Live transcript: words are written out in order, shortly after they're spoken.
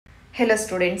Hello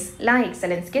students, ಲಾ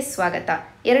ಎಕ್ಸಲೆನ್ಸ್ಗೆ ಸ್ವಾಗತ.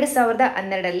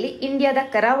 2012ರಲ್ಲಿ ಇಂಡಿಯಾದ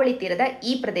ಕರಾವಳಿ ತೀರದ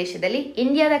ಈ ಪ್ರದೇಶದಲ್ಲಿ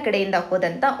ಇಂಡಿಯಾದ ಕಡೆಯಿಂದ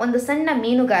ಹೋದಂಥ ಒಂದು ಸಣ್ಣ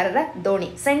ಮೀನುಗಾರರ ದೋಣಿ,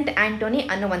 ಸೆಂಟ್ ಆಂಟೋನಿ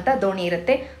ಅನ್ನುವಂಥ ದೋಣಿ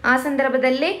ಇರುತ್ತೆ. ಆ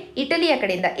ಸಂದರ್ಭದಲ್ಲೇ ಇಟಲಿಯ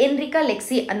ಕಡೆಯಿಂದ ಎನ್ರಿಕಾ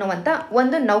ಲೆಕ್ಸಿ ಅನ್ನುವಂಥ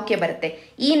ಒಂದು ನೌಕೆ ಬರುತ್ತೆ.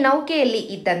 ಈ ನೌಕೆಯಲ್ಲಿ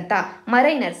ಇದ್ದಂಥ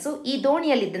ಮರೈನರ್ಸು ಈ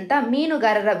ದೋಣಿಯಲ್ಲಿದ್ದಂಥ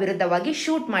ಮೀನುಗಾರರ ವಿರುದ್ಧವಾಗಿ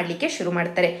ಶೂಟ್ ಮಾಡಲಿಕ್ಕೆ ಶುರು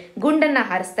ಮಾಡ್ತಾರೆ, ಗುಂಡನ್ನ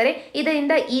ಹಾರಿಸ್ತಾರೆ.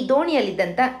 ಇದರಿಂದ ಈ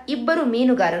ದೋಣಿಯಲ್ಲಿದ್ದಂಥ 2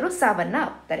 ಮೀನುಗಾರರು ಸಾವನ್ನ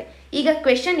ಅಪ್ತಾರೆ. ಈಗ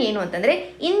ಕ್ವೆಶನ್ ಏನು ಅಂತಂದ್ರೆ,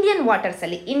 ಇಂಡಿಯನ್ ವಾಟರ್ಸ್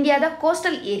ಅಲ್ಲಿ, ಇಂಡಿಯಾದ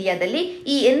ಕೋಸ್ಟಲ್ ಏರಿಯಾದಲ್ಲಿ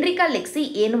ಈ ಎನ್ರಿಕಾ ಲೆಕ್ಸಿ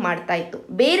ಏನು ಮಾಡ್ತಾ ಇತ್ತು?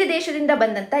 ಬೇರೆ ದೇಶದಿಂದ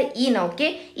ಬಂದಂತ ಈ ನೌಕೆ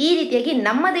ಈ ರೀತಿಯಾಗಿ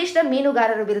ನಮ್ಮ ದೇಶದ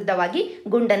ಮೀನುಗಾರರ ವಿರುದ್ಧವಾಗಿ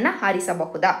ಗುಂಡನ್ನ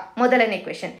ಹಾರಿಸಬಹುದಾ? ಮೊದಲನೇ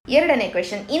ಕ್ವೆಶನ್. ಎರಡನೇ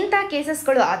ಕ್ವೆಶನ್, ಇಂಥ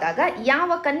ಕೇಸಸ್ಗಳು ಆದಾಗ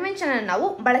ಯಾವ ಕನ್ವೆನ್ಷನ್ ಅನ್ನು ನಾವು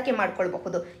ಬಳಕೆ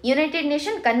ಮಾಡ್ಕೊಳ್ಬಹುದು? United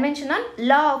nation convention on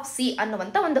law of C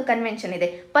ಅನ್ನುವಂತ ಒಂದು ಕನ್ವೆನ್ಷನ್ ಇದೆ.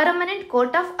 ಪರ್ಮನೆಂಟ್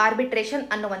ಕೋರ್ಟ್ ಆಫ್ ಆರ್ಬಿಟ್ರೇಷನ್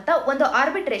ಅನ್ನುವಂತ ಒಂದು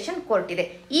ಆರ್ಬಿಟ್ರೇಷನ್ ಕೋರ್ಟ್ ಇದೆ.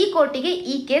 ಈ ಕೋರ್ಟಿಗೆ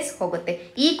ಈ ಕೇಸ್ ಹೋಗುತ್ತೆ.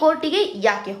 ಈ ಕೋರ್ಟಿಗೆ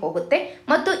ಯಾಕೆ ಹೋಗುತ್ತೆ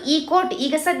ಮತ್ತು ಈ ಕೋರ್ಟ್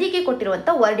ಈಗ ಸದ್ಯಕ್ಕೆ ಕೊಟ್ಟಿರುವಂತ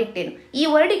ವರ್ಡಿಕ್ಟ್ ಏನು? ಈ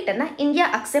ವರ್ಡಿಕ್ಟ್ ಅನ್ನ ಇಂಡಿಯಾ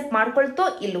ಅಕ್ಸೆಪ್ಟ್ ಮಾಡ್ಕೊಳ್ತೋ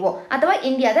ಇಲ್ವೋ, ಅಥವಾ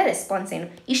ಇಂಡಿಯಾದ ರೆಸ್ಪಾನ್ಸ್ ಏನು?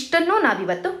 ಇಷ್ಟನ್ನು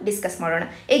ನಾವಿವತ್ತು ಡಿಸ್ಕಸ್ ಮಾಡೋಣ.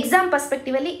 ಎಕ್ಸಾಮ್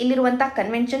ಪರ್ಸ್ಪೆಕ್ಟಿವ್ ಅಲ್ಲಿ ಇಲ್ಲಿರುವಂತಹ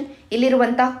ಕನ್ವೆನ್ಷನ್,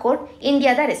 ಇಲ್ಲಿರುವಂತಹ ಕೋರ್ಟ್,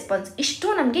 ಇಂಡಿಯಾದ ರೆಸ್ಪಾನ್ಸ್, ಇಷ್ಟು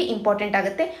ನಮಗೆ ಇಂಪಾರ್ಟೆಂಟ್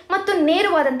ಆಗುತ್ತೆ. ಮತ್ತು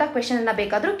ನೇರವಾದಂತಹ ಕ್ವೆಶನ್ ಅನ್ನ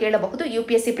ಬೇಕಾದ್ರೂ ಕೇಳಬಹುದು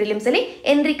UPSC ಪ್ರಿಲಿಮ್ಸ್ ಅಲ್ಲಿ.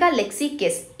 ಎನ್ರಿಕಾ ಲೆಕ್ಸಿ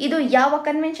ಕೇಸ್ ಇದು ಯಾವ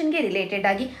ಕನ್ವೆನ್ಷನ್ಗೆ ರಿಲೇಟೆಡ್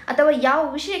ಆಗಿ ಅಥವಾ ಯಾವ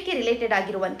ವಿಷಯಕ್ಕೆ ರಿಲೇಟೆಡ್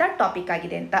ಆಗಿರುವಂತ ಟಾಪಿಕ್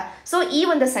ಆಗಿದೆ ಅಂತ. ಸೊ ಈ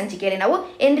ಒಂದು ಸಂಚಿಕೆಯಲ್ಲಿ ನಾವು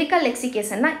ಎನ್ರಿಕಾ ಲೆಕ್ಸಿ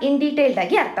ಕೇಸ್ ಅನ್ನ ಇನ್ ಡೀಟೇಲ್ಡ್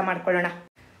ಆಗಿ ಅರ್ಥ ಮಾಡ್ಕೊಳ್ಳೋಣ.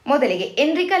 ಮೊದಲಿಗೆ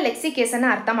ಎನ್ರಿಕಾ ಲೆಕ್ಸಿ ಕೇಸನ್ನು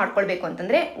ಅರ್ಥ ಮಾಡ್ಕೊಳ್ಬೇಕು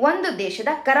ಅಂತಂದ್ರೆ, ಒಂದು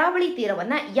ದೇಶದ ಕರಾವಳಿ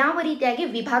ತೀರವನ್ನ ಯಾವ ರೀತಿಯಾಗಿ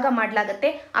ವಿಭಾಗ ಮಾಡಲಾಗುತ್ತೆ,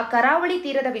 ಆ ಕರಾವಳಿ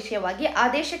ತೀರದ ವಿಷಯವಾಗಿ ಆ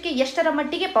ದೇಶಕ್ಕೆ ಎಷ್ಟರ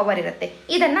ಮಟ್ಟಿಗೆ ಪವರ್ ಇರುತ್ತೆ,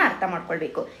 ಇದನ್ನ ಅರ್ಥ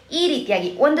ಮಾಡ್ಕೊಳ್ಬೇಕು. ಈ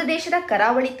ರೀತಿಯಾಗಿ ಒಂದು ದೇಶದ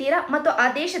ಕರಾವಳಿ ತೀರ ಮತ್ತು ಆ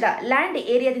ದೇಶದ ಲ್ಯಾಂಡ್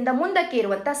ಏರಿಯಾದಿಂದ ಮುಂದಕ್ಕೆ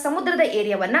ಇರುವಂತಹ ಸಮುದ್ರದ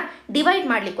ಏರಿಯಾವನ್ನ ಡಿವೈಡ್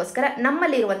ಮಾಡ್ಲಿಕ್ಕೋಸ್ಕರ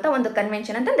ನಮ್ಮಲ್ಲಿರುವಂತಹ ಒಂದು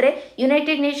ಕನ್ವೆನ್ಷನ್ ಅಂತಂದ್ರೆ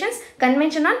United Nations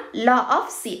convention on law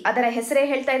of C. ಅದರ ಹೆಸರೇ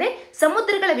ಹೇಳ್ತಾ ಇದೆ,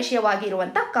 ಸಮುದ್ರಗಳ ವಿಷಯವಾಗಿ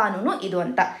ಇರುವಂತಹ ಕಾನೂನು ಇದು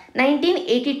ಅಂತ.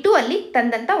 1982 ಅಲ್ಲಿ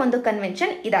ತಂದಂತ ಒಂದು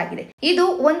ಕನ್ವೆನ್ಷನ್ ಇದಾಗಿದೆ. ಇದು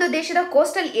ಒಂದು ದೇಶದ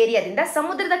ಕೋಸ್ಟಲ್ ಏರಿಯಾದಿಂದ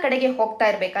ಸಮುದ್ರದ ಕಡೆಗೆ ಹೋಗ್ತಾ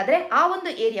ಇರಬೇಕಾದ್ರೆ ಆ ಒಂದು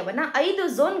ಏರಿಯಾವನ್ನ 5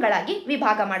 ಝೋನ್ಗಳಾಗಿ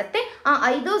ವಿಭಾಗ ಮಾಡುತ್ತೆ. ಆ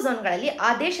 5 ಝೋನ್ಗಳಲ್ಲಿ ಆ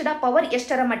ದೇಶದ ಪವರ್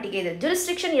ಎಷ್ಟರ ಮಟ್ಟಿಗೆ ಇದೆ,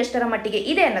 ಜುರಿಸ್ಟ್ರಿಕ್ಷನ್ ಎಷ್ಟರ ಮಟ್ಟಿಗೆ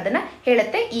ಇದೆ ಅನ್ನೋದನ್ನ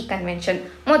ಹೇಳುತ್ತೆ ಈ ಕನ್ವೆನ್ಷನ್.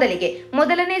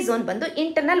 ಮೊದಲನೇ ಝೋನ್ ಬಂದು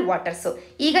ಇಂಟರ್ನಲ್ ವಾಟರ್ಸ್.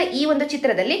 ಈಗ ಈ ಒಂದು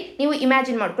ಚಿತ್ರದಲ್ಲಿ ನೀವು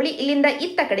ಇಮ್ಯಾಜಿನ್ ಮಾಡ್ಕೊಳ್ಳಿ, ಇಲ್ಲಿಂದ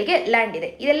ಇತ್ತ ಕಡೆಗೆ ಲ್ಯಾಂಡ್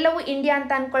ಇದೆ, ಇದೆಲ್ಲವೂ ಇಂಡಿಯಾ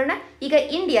ಅಂತ ಅನ್ಕೊಳ್ಳೋಣ. ಈಗ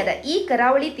ಇಂಡಿಯಾದ ಈ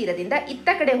ಕರಾವಳಿ ತೀರದಿಂದ ಇತ್ತ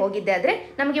ಕಡೆ ಹೋಗಿದ್ದೆ ಆದ್ರೆ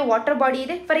ನಮಗೆ ವಾಟರ್ ಬಾಡಿ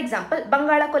ಇದೆ. ಫಾರ್ ಎಕ್ಸಾಂಪಲ್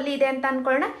ಬಂಗಾಳ ಕೊಲ್ಲಿ ಇದೆ ಅಂತ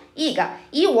ಅನ್ಕೊಳ್ಳೋಣ. ಈಗ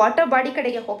ಈ ವಾಟರ್ ಬಾಡಿ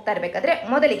ಕಡೆಗೆ ಹೋಗ್ತಾ ಇರಬೇಕಾದ್ರೆ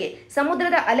ಮೊದಲಿಗೆ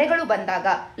ಸಮುದ್ರದ ಅಲೆಗಳು ಬಂದಾಗ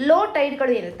ಲೋ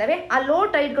ಟೈಡ್ಗಳು ಏನಿರ್ತವೆ, ಆ ಲೋ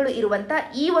ಟೈಡ್ಗಳು ಇರುವಂತ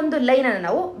ಈ ಒಂದು ಲೈನ್ ಅನ್ನು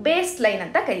ನಾವು ಬೇಸ್ ಲೈನ್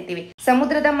ಅಂತ ಕರಿತೀವಿ.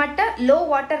 ಸಮುದ್ರದ ಮಟ್ಟ ಲೋ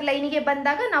ವಾಟರ್ ಲೈನ್ಗೆ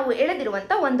ಬಂದಾಗ ನಾವು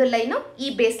ಎಳೆದಿರುವಂತ ಒಂದು ಲೈನ್ ಈ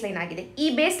ಬೇಸ್ ಲೈನ್ ಆಗಿದೆ. ಈ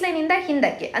ಬೇಸ್ ಲೈನ್ ಇಂದ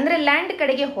ಹಿಂದಕ್ಕೆ ಅಂದ್ರೆ ಲ್ಯಾಂಡ್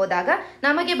ಕಡೆಗೆ ಹೋದಾಗ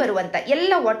ನಮಗೆ ಬರುವಂತ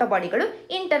ಎಲ್ಲ ವಾಟರ್ ಬಾಡಿಗಳು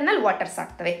ಇಂಟರ್ನಲ್ ವಾಟರ್ಸ್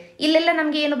ಆಗ್ತವೆ. ಇಲ್ಲೆಲ್ಲ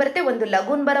ನಮಗೆ ಏನು ಬರುತ್ತೆ, ಒಂದು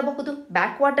ಲಗೂನ್ ಬರಬಹುದು,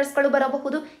 ಬ್ಯಾಕ್ ವಾಟರ್ಸ್ ಗಳು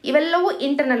ಬರಬಹುದು, ಇವೆಲ್ಲವೂ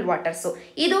ಇಂಟರ್ನಲ್ ವಾಟರ್ಸ್.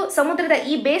 ಇದು ಸಮುದ್ರದ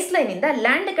ಈ ಬೇಸ್ ಲೈನ್ ಇಂದ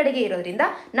ಲ್ಯಾಂಡ್ ಕಡೆಗೆ ಇರೋದ್ರಿಂದ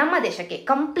ನಮ್ಮ ದೇಶಕ್ಕೆ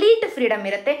ಕಂಪ್ಲೀಟ್ ಫ್ರೀಡಮ್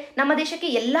ಇರುತ್ತೆ. ನಮ್ಮ ದೇಶಕ್ಕೆ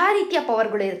ಎಲ್ಲಾ ರೀತಿಯ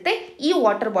ಪವರ್ಗಳು ಇರುತ್ತೆ ಈ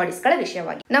ವಾಟರ್ ಬಾಡೀಸ್ ಗಳ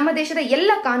ವಿಷಯವಾಗಿ. ನಮ್ಮ ದೇಶದ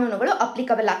ಎಲ್ಲ ಕಾನೂನುಗಳು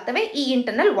ಅಪ್ಲಿಕಬಲ್ ಆಗ್ತವೆ ಈ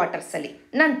ಇಂಟರ್ನಲ್ ವಾಟರ್ಸ್ ಅಲ್ಲಿ.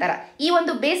 ನಂತರ ಈ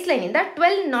ಒಂದು ಬೇಸ್ ಲೈನ್ ಇಂದ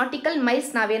 12 ನಾಟಿಕಲ್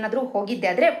ಮೈಲ್ಸ್ ನಾವೇನಾದ್ರೂ ಹೋಗಿದ್ದೆ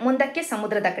ಆದ್ರೆ ಮುಂದಕ್ಕೆ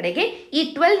ಸಮುದ್ರದ ಕಡೆಗೆ, ಈ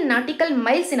 12 ನಾಟಿಕಲ್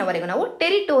ಮೈಲ್ಸ್ ನವರೆಗೂ ನಾವು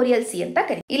ಟೆರಿಟೋರಿಯಲ್ ಸಿ ಅಂತ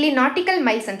ಕರೀತೀವಿ. ಇಲ್ಲಿ ನಾಟಿಕಲ್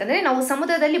ಮೈಲ್ಸ್ ಅಂತಂದ್ರೆ ನಾವು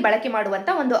ಸಮುದ್ರದಲ್ಲಿ ಬಳಕೆ ಮಾಡುವಂತ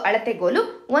ಒಂದು ಅಳತೆಗೋಲು.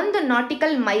 1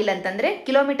 ನಾಟಿಕಲ್ ಮೈಲ್ ಅಂತಂದ್ರೆ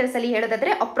ಕಿಲೋಮೀಟರ್ಸ್ ಅಲ್ಲಿ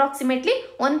ಹೇಳೋದಾದ್ರೆ ಅಪ್ರಾಕ್ಸಿಮೇಟ್ಲಿ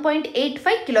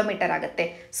 1.85 ಕಿಲೋಮೀಟರ್ ಆಗುತ್ತೆ.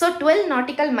 ಸೊ 12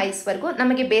 ನಾಟಿಕಲ್ ಮೈಲ್ಸ್ ವರೆಗೂ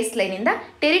ನಮಗೆ ಬೇಸ್ ಲೈನ್ ಇಂದ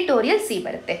ಟೆರಿಟೋರಿಯಲ್ ಸಿ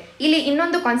ಬರುತ್ತೆ. ಇಲ್ಲಿ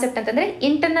ಇನ್ನೊಂದು ಕಾನ್ಸೆಪ್ಟ್ ಅಂತಂದ್ರೆ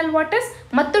ಇಂಟರ್ನಲ್ ವಾಟರ್ಸ್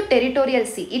ಮತ್ತು ಟೆರಿಟೋರಿಯಲ್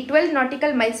ಸಿ, ಈ 12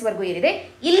 ನಾಟಿಕಲ್ ಮೈಲ್ಸ್ ವರೆಗೂ ಏನಿದೆ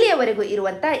ಇಲ್ಲಿಯವರೆಗೂ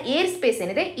ಇರುವಂತ ಏರ್ ಸ್ಪೇಸ್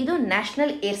ಏನಿದೆ ಇದು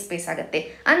ನ್ಯಾಷನಲ್ ಏರ್ ಸ್ಪೇಸ್ ಆಗುತ್ತೆ.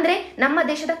 ಅಂದ್ರೆ ನಮ್ಮ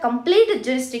ದೇಶದ ಕಂಪ್ಲೀಟ್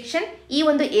ಜುರಿಸ್ಟ್ರಿಕ್ಷನ್ ಈ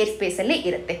ಒಂದು ಏರ್ ಸ್ಪೇಸ್ ಅಲ್ಲಿ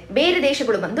ಇರುತ್ತೆ. ಬೇರೆ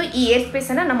ದೇಶಗಳು ಬಂದು ಈ ಏರ್ ಸ್ಪೇಸ್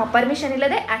ಅನ್ನ ನಮ್ಮ ಪರ್ಮಿಷನ್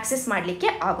ಇಲ್ಲದೆ ಆಕ್ಸೆಸ್ ಮಾಡ್ಲಿಕ್ಕೆ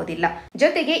ಆಗೋದಿಲ್ಲ.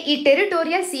 ಜೊತೆಗೆ ಈ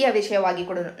ಟೆರಿಟೋರಿಯಲ್ ಸಿಯ ವಿಷಯವಾಗಿ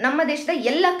ಕೂಡ ನಮ್ಮ ದೇಶದ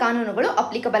ಎಲ್ಲ ಕಾನೂನುಗಳು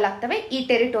ಅಪ್ಲಿಕಬಲ್ ಆಗ್ತವೆ ಈ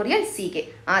ಟೆರಿಟೋರಿಯಲ್ ಸಿಗೆ.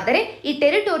 ಆದರೆ ಈ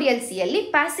ಟೆರಿಟೋರಿಯಲ್ ಸಿ ಅಲ್ಲಿ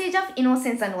ಪ್ಯಾಸೇಜ್ ಆಫ್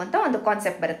ಇನೋಸೆನ್ಸ್ ಅನ್ನುವಂತ ಒಂದು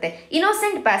ಕಾನ್ಸೆಪ್ಟ್ ಬರುತ್ತೆ.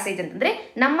 ಇನೋಸೆಂಟ್ ಪ್ಯಾಸೇಜ್ ಅಂತಂದ್ರೆ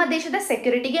ನಮ್ಮ ದೇಶದ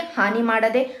ಸೆಕ್ಯೂರಿಟಿಗೆ ಹಾನಿ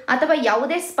ಮಾಡದೆ ಅಥವಾ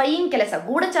ಯಾವುದೇ ಸ್ಪೈಯಿಂಗ್ ಕೆಲಸ,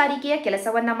 ಗೂಢಚಾರಿಕೆಯ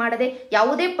ಕೆಲಸವನ್ನ ಮಾಡದೆ,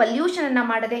 ಯಾವುದೇ ಪಲ್ಯೂಷನ್ ಅನ್ನ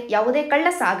ಮಾಡದೆ, ಯಾವುದೇ ಕಳ್ಳ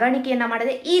ಸಾಗಾಣಿಕೆಯನ್ನ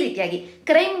ಮಾಡದೆ, ಈ ರೀತಿಯಾಗಿ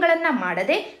ಕ್ರೈಮ್ ಗಳನ್ನ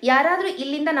ಮಾಡದೆ ಯಾರಾದ್ರೂ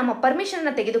ಇಲ್ಲಿಂದ ನಮ್ಮ ಪರ್ಮಿಷನ್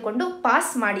ಅನ್ನ ತೆಗೆದುಕೊಂಡು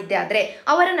ಪಾಸ್ ಮಾಡಿದ್ದೆ ಆದ್ರೆ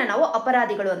ಅವರನ್ನ ನಾವು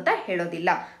ಅಪರಾಧಿಗಳು ಅಂತ ಹೇಳೋದಿಲ್ಲ.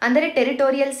 ಅಂದರೆ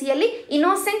ಟೆರಿಟೋರಿಯಲ್ ಸಿ ಅಲ್ಲಿ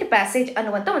ಇನೋಸೆಂಟ್ ಪ್ಯಾಸೇಜ್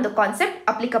ಅನ್ನುವಂತ ಒಂದು ಕಾನ್ಸೆಪ್ಟ್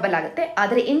ಅಪ್ಲಿಕಬಲ್ ಆಗುತ್ತೆ,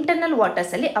 ಆದರೆ ಇಂಟರ್ನಲ್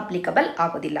ವಾಟರ್ಸ್ ಅಲ್ಲಿ ಅಪ್ಲಿಕಬಲ್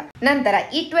ಆಗೋದಿಲ್ಲ. ನಂತರ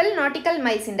ಈ 12 ನಾಟಿಕಲ್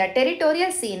ಮೈಲ್ಸ್ ಇಂದ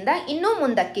ಟೆರಿಟೋರಿಯಲ್ ಸಿ ಇಂದ ಇನ್ನೂ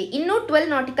ಮುಂದಕ್ಕೆ ಇನ್ನೂ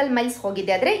 12 ನಾಟಿಕಲ್ ಮೈಲ್ಸ್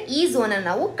ಹೋಗಿದೆ ಆದ್ರೆ ಈ ಝೋನ್ ಅನ್ನು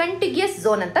ನಾವು ಕಂಟಿಗ್ಯೂಸ್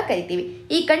ಝೋನ್ ಅಂತ ಕರಿತೀವಿ.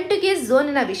 ಈ ಕಂಟಿಗ್ಯೂಸ್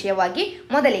ಝೋನ್ ನ ವಿಷಯವಾಗಿ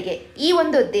ಮೊದಲಿಗೆ ಈ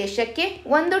ಒಂದು ದೇಶಕ್ಕೆ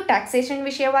 1 ಟ್ಯಾಕ್ಸೇಷನ್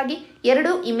ವಿಷಯವಾಗಿ,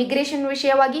 2 ಇಮಿಗ್ರೇಷನ್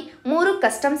ವಿಷಯವಾಗಿ, 3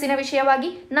 ಕಸ್ಟಮ್ಸಿನ ವಿಷಯವಾಗಿ,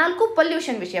 4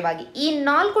 ಪೊಲ್ಯೂಷನ್ ವಿಷಯವಾಗಿ, ಈ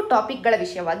 4 ಟಾಪಿಕ್ ಗಳ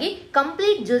ವಿಷಯವಾಗಿ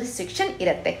ಕಂಪ್ಲೀಟ್ ಜುರಿಸ್ಟ್ರಿಕ್ಷನ್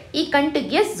ಇರುತ್ತೆ ಈ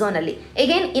ಕಂಟಿಗ್ಯೂಸ್ ಝೋನ್ ಅಲ್ಲಿ.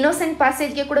 ಅಗೇನ್ ಇನೋಸೆಂಟ್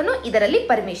ಪ್ಯಾಸೇಜ್ ಗೆ ಕೂಡ ಇದರಲ್ಲಿ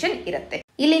ಪರ್ಮಿಷನ್ ಇರುತ್ತೆ.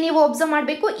 ಇಲ್ಲಿ ನೀವು ಒಬ್ಸರ್ವ್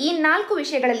ಮಾಡಬೇಕು, ಈ 4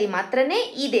 ವಿಷಯಗಳಲ್ಲಿ ಮಾತ್ರನೇ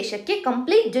ಈ ದೇಶಕ್ಕೆ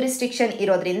ಕಂಪ್ಲೀಟ್ ಜುರಿಸ್ಟಿಕ್ಷನ್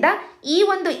ಇರೋದ್ರಿಂದ ಈ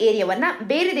ಒಂದು ಏರಿಯಾವನ್ನ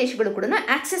ಬೇರೆ ದೇಶಗಳು ಕೂಡ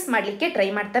ಆಕ್ಸೆಸ್ ಮಾಡಲಿಕ್ಕೆ ಟ್ರೈ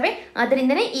ಮಾಡ್ತವೆ.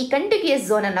 ಅದರಿಂದನೇ ಈ ಕಂಟಿಗ್ಯೂಯಸ್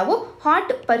ಝೋನ್ ಅನ್ನು ನಾವು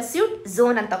ಹಾಟ್ ಪರ್ಸ್ಯೂಟ್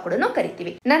ಝೋನ್ ಅಂತ ಕೂಡ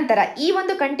ಕರಿತೀವಿ. ನಂತರ ಈ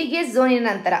ಒಂದು ಕಂಟಿಗ್ಯೂಯಸ್ ಝೋನಿನ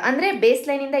ನಂತರ ಅಂದ್ರೆ ಬೇಸ್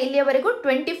ಲೈನ್ ಇಂದ ಇಲ್ಲಿಯವರೆಗೂ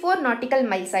 24 ನಾಟಿಕಲ್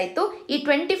ಮೈಲ್ಸ್ ಆಯಿತು. ಈ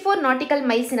 24 ನಾಟಿಕಲ್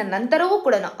ಮೈಲ್ಸಿನ ನಂತರವೂ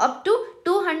ಕೂಡ ಅಪ್ ಟು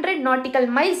 200 ನಾಟಿಕಲ್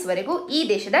ಮೈಲ್ಸ್ ವರೆಗೂ ಈ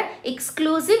ದೇಶದ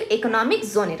ಎಕ್ಸ್ಕ್ಲೂಸಿವ್ ಎಕನಾಮಿಕ್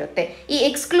ಝೋನ್ ಇರುತ್ತೆ. ಈ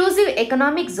ಎಕ್ಸ್ಕ್ಲೂಸಿವ್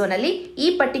ಎಕನಾಮಿಕ್ ಝೋನ್ ಅಲ್ಲಿ ಈ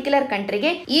ಪರ್ಟಿಕ್ಯುಲರ್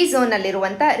ಕಂಟ್ರಿಗೆ ಈ ಝೋನ್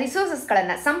ನಲ್ಲಿರುವಂತಹ ರಿಸೋರ್ಸಸ್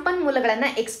ಗಳನ್ನ, ಸಂಪನ್ಮೂಲಗಳನ್ನ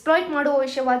ಎಕ್ಸ್ಪ್ಲಾಯ್ಟ್ ಮಾಡುವ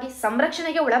ವಿಷಯವಾಗಿ,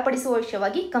 ಸಂರಕ್ಷಣೆಗೆ ಒಳಪಡಿಸುವ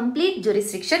ವಿಷಯವಾಗಿ ಕಂಪ್ಲೀಟ್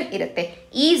ಜುರಿಸ್ಟ್ರಿಕ್ಷನ್ ಇರುತ್ತೆ.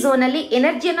 ಈ ಝೋನ್ ಅಲ್ಲಿ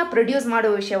ಎನರ್ಜಿಯನ್ನ ಪ್ರೊಡ್ಯೂಸ್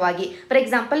ಮಾಡುವ ವಿಷಯವಾಗಿ, ಫಾರ್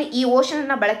ಎಕ್ಸಾಂಪಲ್ ಈ ಓಷನ್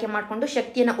ಅನ್ನ ಬಳಕೆ ಮಾಡಿಕೊಂಡು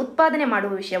ಶಕ್ತಿಯನ್ನ ಉತ್ಪಾದನೆ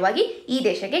ಮಾಡುವ ವಿಷಯವಾಗಿ ಈ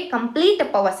ದೇಶಕ್ಕೆ ಕಂಪ್ಲೀಟ್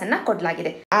ಪವರ್ಸ್ ಅನ್ನ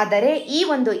ಕೊಡಲಾಗಿದೆ. ಆದರೆ ಈ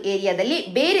ಒಂದು ಏರಿಯಾದಲ್ಲಿ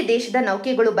ಬೇರೆ ದೇಶದ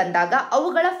ನೌಕೆಗಳು ಬಂದಾಗ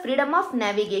ಅವುಗಳ ಫ್ರೀಡಮ್ ಆಫ್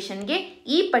ನ್ಯಾವಿಗೇಷನ್ಗೆ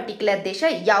ಈ ಪರ್ಟಿಕ್ಯುಲರ್ ದೇಶ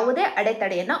ಯಾವುದೇ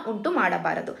ಅಡೆತಡೆಯನ್ನ ಉಂಟು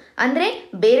ಮಾಡಬಾರದು. ಅಂದ್ರೆ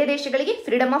ಬೇರೆ ದೇಶಗಳಿಗೆ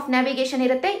ಫ್ರೀಡಮ್ ಆಫ್ ನ್ಯಾವಿಗೇಷನ್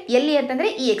ಇರುತ್ತೆ ಎಲ್ಲಿ ಅಂತಂದ್ರೆ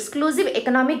ಈ ಎಕ್ಸ್ಕ್ಲೂಸಿವ್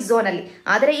ಎಕನಾಮಿಕ್ ಝೋನ್ ಅಲ್ಲಿ.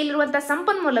 ಆದರೆ ಇಲ್ಲಿರುವಂತಹ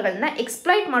ಸಂಪನ್ಮೂಲಗಳನ್ನ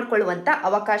ಎಕ್ಸ್ಪ್ಲಾಯ್ಟ್ ಮಾಡಿಕೊಳ್ಳುವಂತ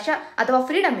ಅವಕಾಶ ಅಥವಾ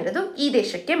ಫ್ರೀಡಮ್ ಇರೋದು ಈ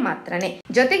ದೇಶಕ್ಕೆ ಮಾತ್ರನೇ.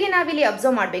 ಜೊತೆಗೆ ನಾವಿಲ್ಲಿ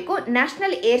ಅಬ್ಸರ್ವ್ ಮಾಡಬೇಕು,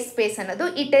 ನ್ಯಾಷನಲ್ ಏರ್ ಸ್ಪೇಸ್ ಅನ್ನೋದು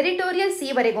ಈ ಟೆರಿಟೋರಿಯಲ್ ಸಿ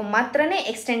ವರೆಗೂ ಮಾತ್ರನೇ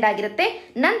ಎಕ್ಸ್ಟೆಂಡ್ ಆಗಿರುತ್ತೆ.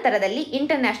 ನಂತರದಲ್ಲಿ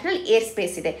ಇಂಟರ್ ನ್ಯಾಷನಲ್ ಏರ್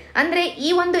ಸ್ಪೇಸ್ ಇದೆ. ಅಂದ್ರೆ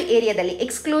ಈ ಒಂದು ಏರಿಯಾದಲ್ಲಿ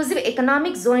ಎಕ್ಸ್ಕ್ಲೂಸಿವ್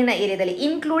ಎಕನಾಮಿಕ್ ಝೋನಿನ ಏರಿಯಾದಲ್ಲಿ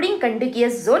ಇನ್ಕ್ಲೂಡಿಂಗ್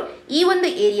ಕಂಟಿಗ್ಯೂಯಸ್ ಝೋನ್, ಈ ಒಂದು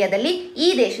ಏರಿಯಾದಲ್ಲಿ ಈ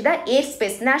ದೇಶದ air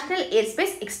space, national air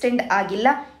space extend ಆಗಿಲ್ಲ.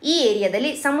 ಈ ಏರಿಯಾದಲ್ಲಿ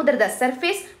ಸಮುದ್ರದ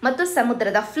ಸರ್ಫೇಸ್ ಮತ್ತು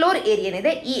ಸಮುದ್ರದ ಫ್ಲೋರ್ ಏರಿಯಾ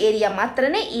ಏನಿದೆ ಈ ಏರಿಯಾ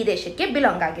ಮಾತ್ರನೇ ಈ ದೇಶಕ್ಕೆ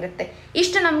ಬಿಲಾಂಗ್ ಆಗಿರುತ್ತೆ.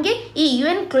 ಇಷ್ಟು ನಮಗೆ ಈ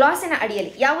UN ಕ್ಲಾಸಿನ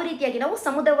ಅಡಿಯಲ್ಲಿ ಯಾವ ರೀತಿಯಾಗಿ ನಾವು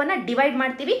ಸಮುದ್ರವನ್ನ ಡಿವೈಡ್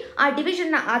ಮಾಡ್ತೀವಿ, ಆ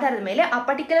ಡಿವಿಷನ್ ನ ಆಧಾರದ ಮೇಲೆ ಆ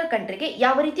ಪರ್ಟಿಕ್ಯುಲರ್ ಕಂಟ್ರಿಗೆ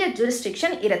ಯಾವ ರೀತಿಯ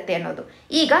ಜುರಿಸ್ಟ್ರಿಕ್ಷನ್ ಇರುತ್ತೆ ಅನ್ನೋದು.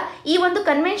 ಈಗ ಈ ಒಂದು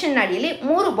ಕನ್ವೆನ್ಷನ್ ಅಡಿಯಲ್ಲಿ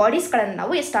 3 ಬಾಡೀಸ್ ಗಳನ್ನು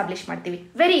ನಾವು ಎಸ್ಟಾಬ್ಲಿಷ್ ಮಾಡ್ತೀವಿ.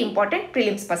 ವೆರಿ ಇಂಪಾರ್ಟೆಂಟ್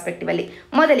ಪ್ರಿಲಿಮ್ಸ್ ಪರ್ಸ್ಪೆಕ್ಟಿವ್ ಅಲ್ಲಿ.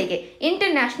 ಮೊದಲಿಗೆ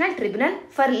inter national tribunal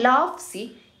for law of C,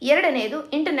 ಎರಡನೆಯದು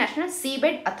ಇಂಟರ್ನ್ಯಾಷನಲ್ ಸೀ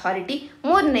ಬೆಡ್ ಅಥಾರಿಟಿ,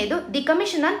 ಮೂರನೆಯದು the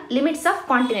commission on limits of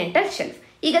continental shelf.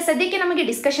 ಈಗ ಸದ್ಯಕ್ಕೆ ನಮಗೆ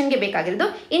ಡಿಸ್ಕಷನ್ಗೆ ಬೇಕಾಗಿರೋದು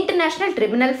international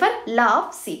tribunal for law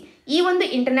of C. ಈ ಒಂದು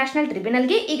ಇಂಟರ್ನ್ಯಾಷನಲ್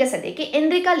ಟ್ರಿಬ್ಯುನಲ್ಗೆ ಈಗ ಸದ್ಯಕ್ಕೆ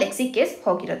ಎನ್ರಿಕಾ ಲೆಕ್ಸಿ ಕೇಸ್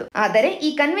ಹೋಗಿರೋದು. ಆದರೆ ಈ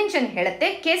ಕನ್ವೆನ್ಷನ್ ಹೇಳುತ್ತೆ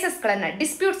ಕೇಸಸ್ ಗಳನ್ನ,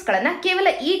 ಡಿಸ್ಪ್ಯೂಟ್ಸ್ ಗಳನ್ನ ಕೇವಲ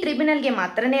ಈ ಟ್ರಿಬ್ಯುನಲ್ಗೆ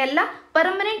ಮಾತ್ರನೇ ಅಲ್ಲ,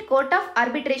 ಪರ್ಮನೆಂಟ್ ಕೋರ್ಟ್ ಆಫ್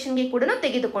ಆರ್ಬಿಟ್ರೇಷನ್ಗೆ ಕೂಡ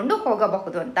ತೆಗೆದುಕೊಂಡು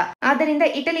ಹೋಗಬಹುದು ಅಂತ. ಆದ್ದರಿಂದ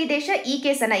ಇಟಲಿ ದೇಶ ಈ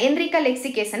ಕೇಸನ್ನ, ಎನ್ರಿಕಾ ಲೆಕ್ಸಿ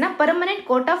ಕೇಸನ್ನ ಪರ್ಮನೆಂಟ್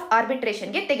ಕೋರ್ಟ್ ಆಫ್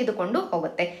ಆರ್ಬಿಟ್ರೇಷನ್ಗೆ ತೆಗೆದುಕೊಂಡು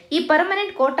ಹೋಗುತ್ತೆ. ಈ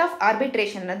ಪರ್ಮನೆಂಟ್ ಕೋರ್ಟ್ ಆಫ್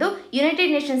ಆರ್ಬಿಟ್ರೇಷನ್ ಅನ್ನೋದು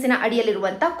ಯುನೈಟೆಡ್ ನೇಷನ್ಸ್ನ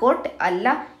ಅಡಿಯಲ್ಲಿರುವಂತಹ ಕೋರ್ಟ್ ಅಲ್ಲ.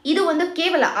 ಇದು ಒಂದು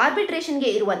ಕೇವಲ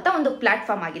ಆರ್ಬಿಟ್ರೇಷನ್ಗೆ ಇರುವಂತಹ ಒಂದು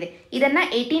ಪ್ಲಾಟ್ಫಾರ್ಮ್ ಆಗಿದೆ. ಇದನ್ನ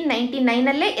 1899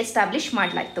 ನಲ್ಲೇ ಎಸ್ಟಾಬ್ಲಿಷ್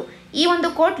ಮಾಡಲಾಯಿತು. ಈ ಒಂದು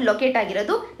ಕೋರ್ಟ್ ಲೊಕೇಟ್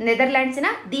ಆಗಿರೋದು ನೆದರ್ಲ್ಯಾಂಡ್ಸ್ನ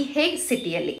ದಿ ಹೇಗ್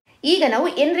ಸಿಟಿಯಲ್ಲಿ. ಈಗ ನಾವು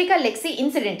ಎನ್ರಿಕಾ ಲೆಕ್ಸಿ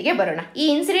ಇನ್ಸಿಡೆಂಟ್ಗೆ ಬರೋಣ. ಈ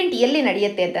ಇನ್ಸಿಡೆಂಟ್ ಎಲ್ಲಿ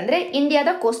ನಡೆಯುತ್ತೆ ಅಂತಂದ್ರೆ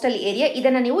ಇಂಡಿಯಾದ ಕೋಸ್ಟಲ್ ಏರಿಯಾ.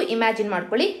 ಇದನ್ನ ನೀವು ಇಮ್ಯಾಜಿನ್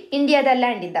ಮಾಡ್ಕೊಳ್ಳಿ, ಇಂಡಿಯಾದ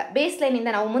ಲ್ಯಾಂಡ್ ಇಂದ, ಬೇಸ್ ಲೈನ್ ಇಂದ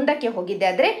ನಾವು ಮುಂದಕ್ಕೆ ಹೋಗಿದ್ದೆ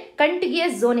ಆದ್ರೆ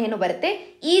ಕಂಟಿಗ್ಯೂಯಸ್ ಝೋನ್ ಏನು ಬರುತ್ತೆ,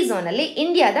 ಈ ಝೋನ್ ಅಲ್ಲಿ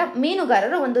ಇಂಡಿಯಾದ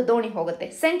ಮೀನುಗಾರರ ಒಂದು ದೋಣಿ ಹೋಗುತ್ತೆ,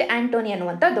 ಸೆಂಟ್ ಆಂಟೋನಿ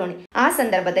ಅನ್ನುವಂತ ದೋಣಿ. ಆ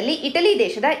ಸಂದರ್ಭದಲ್ಲಿ ಇಟಲಿ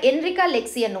ದೇಶದ ಎನ್ರಿಕಾ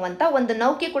ಲೆಕ್ಸಿ ಅನ್ನುವಂತ ಒಂದು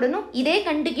ನೌಕೆ ಕೂಡ ಇದೇ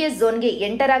ಕಂಟಿಗ್ಯೂಯಸ್ ಝೋನ್ಗೆ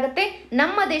ಎಂಟರ್ ಆಗುತ್ತೆ.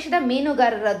 ನಮ್ಮ ದೇಶದ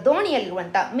ಮೀನುಗಾರರ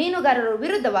ದೋಣಿಯಲ್ಲಿರುವಂತ ಮೀನುಗಾರರ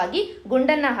ವಿರುದ್ಧವಾಗಿ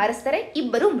ಗುಂಡನ್ನ ಹಾರಿಸ್ತಾರೆ,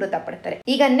 ಇಬ್ಬರು ಮೃತಪಡ್ತಾರೆ.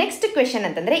 ಈಗ ನೆಕ್ಸ್ಟ್ ಕ್ವೆಶನ್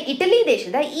ಅಂತಂದ್ರೆ, ಇಟಲಿ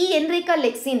ದೇಶದ ಈ ಎನ್ರಿಕಾ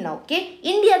ಲೆಕ್ಸಿ ನೌಕೆ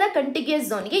ಇಂಡಿಯಾದ ಕಂಟಿಗ್ಯೂಯಸ್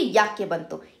ಝೋನ್ಗೆ ಯಾಕೆ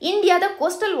ಬಂತು? ಇಂಡಿಯಾದ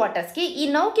ಕೋಸ್ಟಲ್ ವಾಟರ್ಸ್ಗೆ ಈ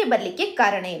ನೌಕೆ ಬರ್ಲಿಕ್ಕೆ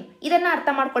ಕಾರಣ ಏನು? ಇದನ್ನ ಅರ್ಥ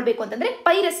ಮಾಡ್ಕೊಳ್ಬೇಕು ಅಂತಂದ್ರೆ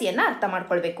ಪೈರಸಿಯನ್ನ ಅರ್ಥ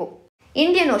ಮಾಡ್ಕೊಳ್ಬೇಕು.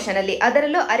 ಇಂಡಿಯನ್ ಓಷನ್ ಅಲ್ಲಿ,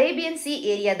 ಅದರಲ್ಲೂ ಅರೇಬಿಯನ್ ಸಿ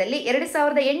ಏರಿಯಾದಲ್ಲಿ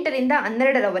 2008ರಿಂದ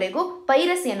 2012ರವರೆಗೂ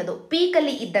ಪೈರಸಿ ಅನ್ನೋದು ಪೀಕ್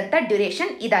ಅಲ್ಲಿ ಇದ್ದಂತ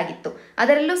ಡ್ಯೂರೇಷನ್ ಇದಾಗಿತ್ತು.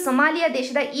 ಅದರಲ್ಲೂ ಸೊಮಾಲಿಯಾ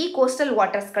ದೇಶದ ಈ ಕೋಸ್ಟಲ್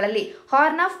ವಾಟರ್ಸ್ ಗಳಲ್ಲಿ,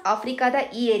 ಹಾರ್ನ್ ಆಫ್ ಆಫ್ರಿಕಾದ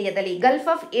ಈ ಏರಿಯಾದಲ್ಲಿ, ಗಲ್ಫ್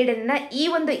ಆಫ್ ಏಡನ್ ನ ಈ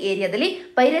ಒಂದು ಏರಿಯಾದಲ್ಲಿ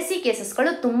ಪೈರಸಿ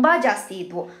ಕೇಸಸ್ಗಳು ತುಂಬಾ ಜಾಸ್ತಿ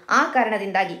ಇದ್ವು. ಆ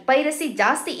ಕಾರಣದಿಂದಾಗಿ, ಪೈರಸಿ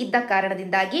ಜಾಸ್ತಿ ಇದ್ದ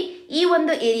ಕಾರಣದಿಂದಾಗಿ ಈ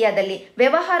ಒಂದು ಏರಿಯಾದಲ್ಲಿ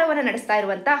ವ್ಯವಹಾರವನ್ನು ನಡೆಸ್ತಾ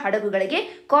ಇರುವಂತಹ ಹಡಗುಗಳಿಗೆ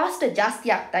ಕಾಸ್ಟ್ ಜಾಸ್ತಿ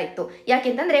ಆಗ್ತಾ ಇತ್ತು.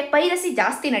 ಯಾಕೆಂತಂದ್ರೆ ಪೈರಸಿ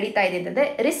ಜಾಸ್ತಿ ನಡೀತಾ ಇದೆ ಅಂತಂದ್ರೆ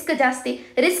ರಿಸ್ಕ್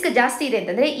ಜಾಸ್ತಿ ಇದೆ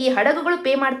ಅಂತಂದ್ರೆ ಈ ಹಡಗುಗಳು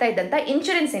ಪೇ ಮಾಡ್ತಾ ಇದ್ದಂತ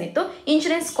ಇನ್ಶೂರೆನ್ಸ್ ಏನಿತ್ತು,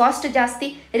 ಇನ್ಶೂರೆನ್ಸ್ ಕಾಸ್ಟ್ ಜಾಸ್ತಿ,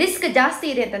 ರಿಸ್ಕ್ ಜಾಸ್ತಿ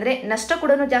ಇದೆ ಅಂತಂದ್ರೆ ನಷ್ಟ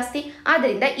ಕೂಡ ಜಾಸ್ತಿ.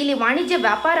 ಆದ್ರಿಂದ ಇಲ್ಲಿ ವಾಣಿಜ್ಯ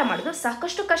ವ್ಯಾಪಾರ ಮಾಡೋದು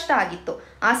ಸಾಕಷ್ಟು ಕಷ್ಟ ಆಗಿತ್ತು.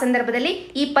 ಆ ಸಂದರ್ಭದಲ್ಲಿ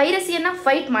ಈ ಪೈರಸಿಯನ್ನ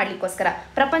ಫೈಟ್ ಮಾಡ್ಲಿಕ್ಕೋಸ್ಕರ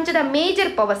ಪ್ರಪಂಚದ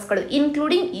ಮೇಜರ್ ಪವರ್ಸ್ ಗಳು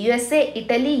ಇನ್ಕ್ಲೂಡಿಂಗ್ USA,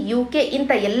 ಇಟಲಿ, UK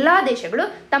ಇಂತ ಎಲ್ಲಾ ದೇಶಗಳು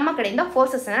ತಮ್ಮ ಕಡೆಯಿಂದ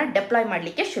ಫೋರ್ಸಸ್ ಅನ್ನ ಡೆಪ್ಲಾಯ್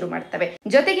ಮಾಡ್ಲಿಕ್ಕೆ ಶುರು ಮಾಡ್ತವೆ.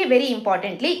 ಜೊತೆಗೆ very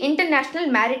importantly international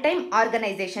maritime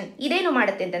organisation ಇದೇನು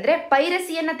ಮಾಡುತ್ತೆ ಅಂತಂದ್ರೆ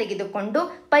ಪೈರಸಿಯನ್ನ ತೆಗೆದುಕೊಂಡು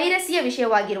ಪೈರಸಿಯ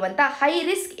ವಿಷಯವಾಗಿರುವಂತಹ ಹೈ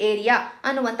ರಿಸ್ಕ್ ಏರಿಯಾ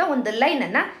ಅನ್ನುವಂತ ಒಂದು ಲೈನ್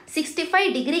ಅನ್ನ 65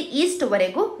 ಡಿಗ್ರಿ ಈಸ್ಟ್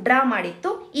ವರೆಗೂ ಡ್ರಾ ಮಾಡಿತ್ತು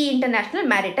ಈ ಇಂಟರ್ನ್ಯಾಷನಲ್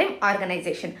ಮ್ಯಾರಿಟೈಮ್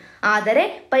ಆರ್ಗನೈಸೇಷನ್. ಆದರೆ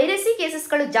ಪೈರಸಿ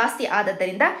ಕೇಸಸ್ಗಳು ಜಾಸ್ತಿ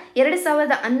ಆದದ್ದರಿಂದ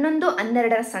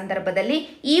 2011-12ರ ಸಂದರ್ಭದಲ್ಲಿ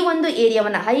ಈ ಒಂದು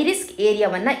ಏರಿಯಾವನ್ನ, ಹೈ ರಿಸ್ಕ್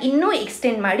ಏರಿಯಾವನ್ನ ಇನ್ನೂ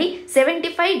ಎಕ್ಸ್ಟೆಂಡ್ ಮಾಡಿ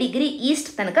 75 ಡಿಗ್ರಿ ಈಸ್ಟ್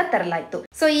ತನಕ ತರಲಾಯಿತು.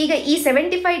 ಸೊ ಈಗ ಈ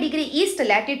 75 ಡಿಗ್ರಿ ಈಸ್ಟ್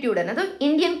ಲ್ಯಾಟಿಟ್ಯೂಡ್ ಅನ್ನೋದು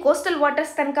ಇಂಡಿಯನ್ ಕೋಸ್ಟಲ್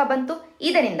ವಾಟರ್ಸ್ ತನಕ ಬಂತು.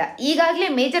 ಇದರಿಂದ ಈಗಾಗಲೇ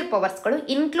ಮೇಜರ್ ಪವರ್ಸ್ ಗಳು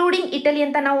ಇನ್ಕ್ಲೂಡಿಂಗ್ ಇಟಲಿ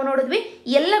ಅಂತ ನಾವು ನೋಡಿದ್ವಿ,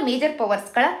 ಎಲ್ಲ ಮೇಜರ್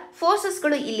ಪವರ್ಸ್ ಗಳ ಫೋರ್ಸಸ್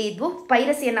ಗಳು ಇಲ್ಲಿ ಇದ್ವು. ನೌಕೆಗೂ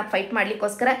ಪೈರಸಿಯನ್ನ ಫೈಟ್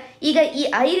ಮಾಡ್ಲಿಕ್ಕೋಸ್ಕರ ಈಗ ಈ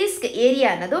ಐ ರಿಸ್ಕ್ ಏರಿಯಾ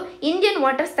ಅನ್ನೋದು ಇಂಡಿಯನ್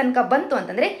ವಾಟರ್ಸ್ ತನಕ ಬಂತು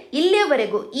ಅಂತಂದ್ರೆ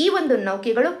ಇಲ್ಲಿಯವರೆಗೂ ಈ ಒಂದು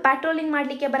ನೌಕೆಗಳು ಪ್ಯಾಟ್ರೋಲಿಂಗ್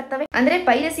ಮಾಡ್ಲಿಕ್ಕೆ ಬರ್ತವೆ, ಅಂದ್ರೆ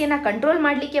ಪೈರಸಿಯನ್ನ ಕಂಟ್ರೋಲ್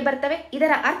ಮಾಡ್ಲಿಕ್ಕೆ ಬರ್ತವೆ.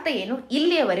 ಇದರ ಅರ್ಥ ಏನು?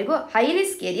 ಇಲ್ಲಿಯವರೆಗೂ high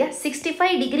risk area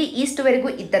 65 degree East ವರೆಗೂ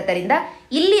ಇದ್ದದ್ದರಿಂದ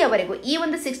ಇಲ್ಲಿಯವರೆಗೂ ಈ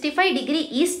ಒಂದು 65 ಡಿಗ್ರಿ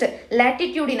ಈಸ್ಟ್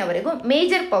ಲ್ಯಾಟಿಟ್ಯೂಡಿನವರೆಗೂ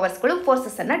ಮೇಜರ್ ಪವರ್ಸ್ಗಳು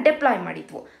ಫೋರ್ಸಸ್ ಅನ್ನ ಡಿಪ್ಲಾಯ್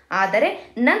ಮಾಡಿದ್ವು. ಆದರೆ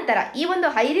ನಂತರ ಈ ಒಂದು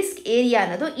ಹೈ ರಿಸ್ಕ್ ಏರಿಯಾ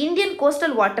ಅನ್ನೋದು ಇಂಡಿಯನ್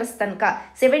ಕೋಸ್ಟಲ್ ವಾಟರ್ಸ್ ತನಕ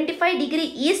 75 ಡಿಗ್ರಿ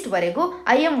ಈಸ್ಟ್ ವರೆಗೂ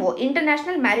IMO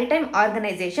ಇಂಟರ್ನ್ಯಾಷನಲ್ ಮ್ಯಾರಿಟೈಮ್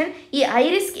ಆರ್ಗನೈಸೇಷನ್ ಈ ಹೈ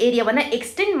ರಿಸ್ಕ್ ಏರಿಯಾವನ್ನ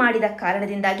ಎಕ್ಸ್ಟೆಂಡ್ ಮಾಡಿದ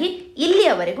ಕಾರಣದಿಂದಾಗಿ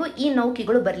ಇಲ್ಲಿಯವರೆಗೂ ಈ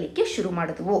ನೌಕೆಗಳು ಬರಲಿಕ್ಕೆ ಶುರು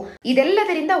ಮಾಡಿದ್ವು.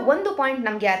 ಇದೆಲ್ಲದರಿಂದ ಒಂದು ಪಾಯಿಂಟ್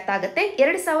ನಮಗೆ ಅರ್ಥ ಆಗುತ್ತೆ,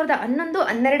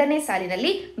 2011-12ನೇ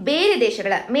ಸಾಲಿನಲ್ಲಿ ಬೇರೆ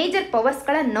ದೇಶಗಳ ಮೇಜರ್ ಪವರ್ಸ್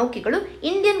ಗಳ ನೌಕೆಗಳು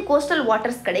ಇಂಡಿಯನ್ ಕೋಸ್ಟಲ್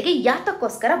ವಾಟರ್ಸ್ ಕಡೆಗೆ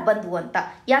ಯಾತಕ್ಕೋಸ್ಕರ ಬಂದ್ವು ಅಂತ.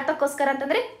 ಯಾತಕ್ಕೋಸ್ಕರ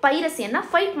ಅಂತಂದ್ರೆ ಪೈರಸಿಯನ್ನ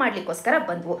ಫೈಟ್ ಮಾಡ್ಲಿಕ್ಕೋಸ್ಕರ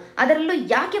ಬಂದ್ವು. ಅದರಲ್ಲೂ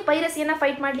ಯಾಕೆ ಪೈರಸಿಯನ್ನ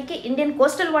ಫೈಟ್ ಮಾಡ್ಲಿಕ್ಕೆ ಇಂಡಿಯನ್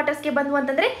ಕೋಸ್ಟಲ್ ವಾಟರ್ಸ್ಗೆ ಬಂದ್ವು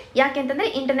ಅಂತಂದ್ರೆ ಯಾಕೆಂತಂದ್ರೆ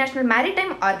ಇಂಟರ್ನ್ಯಾಷನಲ್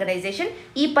ಮ್ಯಾರಿಟೈಮ್ ಆರ್ಗನೈಸೇಷನ್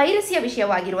ಈ ಪೈರಸಿಯ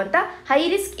ವಿಷಯವಾಗಿರುವಂತ ಹೈ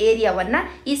ರಿಸ್ಕ್ ಏರಿಯಾವನ್ನ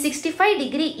ಈ 65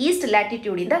 ಡಿಗ್ರಿ ಈಸ್ಟ್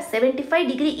ಲ್ಯಾಟಿಟ್ಯೂಡ್ ಇಂದ 75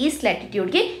 ಡಿಗ್ರಿ ಈಸ್ಟ್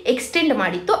ಲ್ಯಾಟಿಟ್ಯೂಡ್ಗೆ ಎಕ್ಸ್ಟೆಂಡ್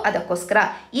ಮಾಡಿತ್ತು. ಅದಕ್ಕೋಸ್ಕರ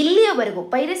ಇಲ್ಲಿಯವರೆಗೂ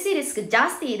ಪೈರಸಿ ರಿಸ್ಕ್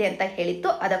ಜಾಸ್ತಿ ಇದೆ ಅಂತ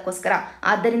ಹೇಳಿತ್ತು. ಅದಕ್ಕೋಸ್ಕರ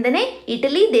ಆದ್ದರಿಂದನೇ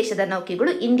ಇಟಲಿ ದೇಶದ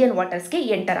ನೌಕೆಗಳು ಇಂಡಿಯನ್ ವಾಟರ್ಸ್ಗೆ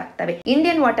ಎಂಟರ್ ಆಗ್ತವೆ.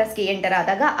 ಇಂಡಿಯನ್ ವಾಟರ್ಸ್ಗೆ ಎಂಟರ್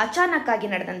ಆದಾಗ ಅಚಾನಕ್ ಆಗಿ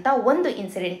ನಡೆದಂತ ಒಂದು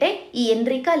ಇನ್ಸಿಡೆಂಟೇ ಈ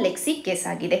ಎನ್ರಿಕಾ ಲೆಕ್ಸಿ ಕೇಸ್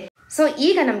ಆಗಿದೆ. ಸೊ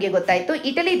ಈಗ ನಮಗೆ ಗೊತ್ತಾಯ್ತು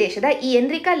ಇಟಲಿ ದೇಶದ ಈ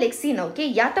ಎನ್ರಿಕಾ ಲೆಕ್ಸಿ ನೌಕೆ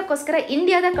ಯಾತಕ್ಕೋಸ್ಕರ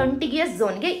ಇಂಡಿಯಾದ ಕಂಟಿಗ್ಯೂಸ್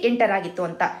ಝೋನ್ಗೆ ಎಂಟರ್ ಆಗಿತ್ತು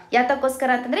ಅಂತ. ಯಾತಕ್ಕೋಸ್ಕರ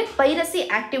ಅಂತಂದ್ರೆ ಪೈರಸಿ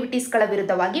ಆಕ್ಟಿವಿಟೀಸ್ಗಳ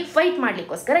ವಿರುದ್ಧವಾಗಿ ಫೈಟ್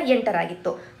ಮಾಡ್ಲಿಕ್ಕೋಸ್ಕರ ಎಂಟರ್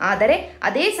ಆಗಿತ್ತು. ಆದರೆ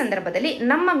ಅದೇ ಸಂದರ್ಭದಲ್ಲಿ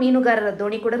ನಮ್ಮ ಮೀನುಗಾರರ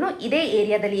ದೋಣಿ ಕೂಡ ಇದೇ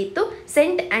ಏರಿಯಾದಲ್ಲಿ ಇತ್ತು.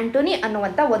 ಸೆಂಟ್ ಆಂಟೋನಿ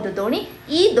ಅನ್ನುವಂತ ಒಂದು ದೋಣಿ.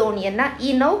 ಈ ದೋಣಿಯನ್ನ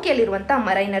ಈ ನೌಕೆಯಲ್ಲಿರುವಂತ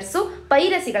ಮರೈನರ್ಸು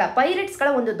ಪೈರೇಟ್ಸ್ಗಳ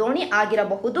ಒಂದು ದೋಣಿ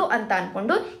ಆಗಿರಬಹುದು ಅಂತ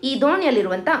ಅನ್ಕೊಂಡು ಈ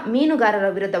ದೋಣಿಯಲ್ಲಿರುವಂತ ಮೀನುಗಾರರ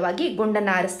ವಿರುದ್ಧವಾಗಿ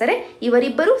ಗುಂಡನ್ನ ಹಾರಿಸ್ತಾರೆ.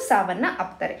 ಇವರಿಬ್ಬರು ಸಾವನ್ನ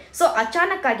ಅಪ್ತಾರೆ. ಸೊ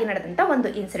ಅಚಾನಕ್ ಆಗಿ ನಡೆದಂತ ಒಂದು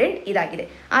ಇನ್ಸಿಡೆಂಟ್ ಇದಾಗಿದೆ.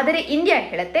 ಆದರೆ ಇಂಡಿಯಾ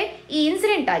ಹೇಳುತ್ತೆ ಈ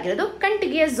ಇನ್ಸಿಡೆಂಟ್ ಆಗಿರೋದು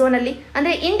ಕಂಟಿಗ್ಯೂಸ್ ಝೋನ್ ಅಲ್ಲಿ,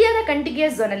 ಅಂದ್ರೆ ಇಂಡಿಯಾದ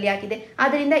ಕಂಟಿಗ್ಯೂಸ್ ಝೋನ್ ಅಲ್ಲಿ ಆಗಿದೆ.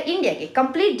 ಆದ್ದರಿಂದ ಇಂಡಿಯಾಗೆ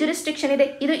ಕಂಪ್ಲೀಟ್ ಜುರಿಸ್ಟ್ರಿಕ್ಷನ್ ಇದೆ,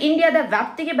 ಇದು ಇಂಡಿಯಾದ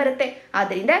ವ್ಯಾಪ್ತಿಗೆ ಬರುತ್ತೆ.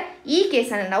 ಆದ್ದರಿಂದ ಈ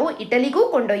ಕೇಸನ್ನು ನಾವು ಇಟಲಿಗೂ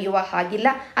ಕೊಂಡೊಯ್ಯುವ ಹಾಗಿಲ್ಲ,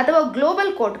 ಅಥವಾ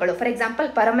global ಕೋರ್ಟ್ಗಳು for example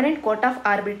permanent court of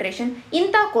arbitration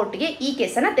ಇಂಥ ಕೋರ್ಟ್ಗೆ ಈ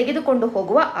ಕೇಸನ್ನು ತೆಗೆದುಕೊಂಡು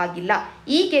ಹೋಗುವ ಆಗಿಲ್ಲ.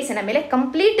 ಈ ಕೇಸಿನ ಮೇಲೆ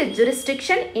ಕಂಪ್ಲೀಟ್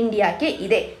ಜುರಿಸ್ಟ್ರಿಕ್ಷನ್ ಇಂಡಿಯಾಕ್ಕೆ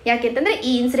ಇದೆ. ಯಾಕೆಂತಂದ್ರೆ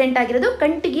ಈ ಇನ್ಸಿಡೆಂಟ್ ಆಗಿರೋದು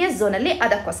ಕಂಟಿಗ್ಯೂಸ್ ಝೋನ್ ಅಲ್ಲಿ.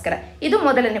 ಅದಕ್ಕೋಸ್ಕರ ಇದು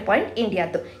ಮೊದಲನೇ ಪಾಯಿಂಟ್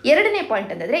ಇಂಡಿಯಾದ್ದು. ಎರಡನೇ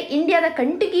ಪಾಯಿಂಟ್ ಅಂತಂದ್ರೆ ಇಂಡಿಯಾದ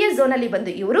ಕಂಟಿಗ್ಯೂಸ್ ಝೋನ್ ಅಲ್ಲಿ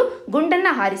ಬಂದು ಇವರು ಗುಂಡನ್ನ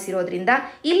ಹಾರಿಸಿರೋದ್ರಿಂದ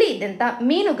ಇಲ್ಲಿ ಇದ್ದಂತ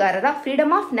ಮೀನುಗಾರರ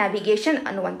ಫ್ರೀಡಮ್ ಆಫ್ ನ್ಯಾವಿಗೇಷನ್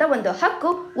ಅನ್ನುವಂತ ಒಂದು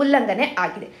ಹಕ್ಕು ಉಲ್ಲಂಘನೆ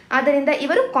ಆಗಿದೆ. ಆದ್ದರಿಂದ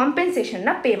ಇವರು ಕಾಂಪೆನ್ಸೇಷನ್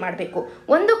ನ ಪೇ ಮಾಡಬೇಕು.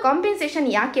 ಒಂದು ಕಾಂಪೆನ್ಸೇಷನ್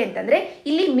ಯಾಕೆ ಅಂತಂದ್ರೆ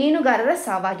ಇಲ್ಲಿ ಮೀನುಗಾರರ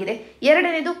ಸಾವಾಗಿದೆ,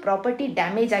 ಎರಡನೇದು ಪ್ರಾಪರ್ಟಿ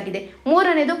ಡ್ಯಾಮೇಜ್ ಆಗಿದೆ,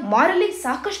 ಮೂರನೇದು ಮಾರಲಿ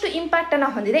ಸಾಕಷ್ಟು ಇಂಪ್ಯಾಕ್ಟ್ ಅನ್ನ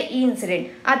ಹೊಂದಿದೆ ಈ ಇನ್ಸಿಡೆಂಟ್.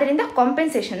 ಆದ್ದರಿಂದ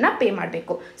ಕಾಂಪೆನ್ಸೇಷನ್ ನ ಪೇ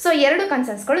ಮಾಡಬೇಕು. ಸೊ ಎರಡು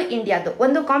ಕನ್ಸರ್ನ್ಸ್ಗಳು ಇಂಡಿಯಾದ್ದು,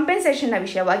 ಒಂದು ಕಾಂಪೆನ್ಸೇಷನ್ ನ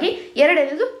ವಿಷಯವಾಗಿ,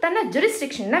 ಎರಡನೇದು ತನ್ನ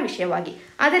ಜುರಿಸ್ಟ್ರಿಕ್ಷನ್ ನ ವಿಷಯವಾಗಿ.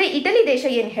 ಆದರೆ ಇಟಲಿ ದೇಶ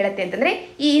ಏನ್ ಹೇಳುತ್ತೆ ಅಂತಂದ್ರೆ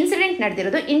ಈ ಇನ್ಸಿಡೆಂಟ್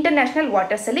ನಡೆದಿರೋದು ಇಂಟರ್ನ್ಯಾಷನಲ್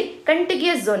ವಾಟರ್ಸ್ ಅಲ್ಲಿ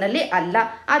ಕಂಟಿಗ್ಯೂಸ್ ಝೋನ್ ಅಲ್ಲಿ ಅಲ್ಲ.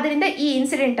 ಆದ್ದರಿಂದ ಈ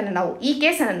ಇನ್ಸಿಡೆಂಟ್ ಅನ್ನು ನಾವು, ಈ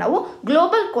ಕೇಸ್ ಅನ್ನು ನಾವು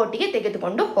ಗ್ಲೋಬಲ್ ಕೋರ್ಟ್ಗೆ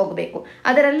ತೆಗೆದುಕೊಂಡು ಹೋಗಬೇಕು.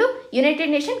 ಅದರಲ್ಲೂ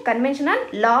United nation convention on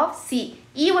law of C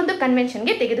ಈ ಒಂದು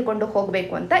ಕನ್ವೆನ್ಷನ್ಗೆ ತೆಗೆದುಕೊಂಡು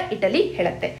ಹೋಗಬೇಕು ಅಂತ ಇಟಲಿ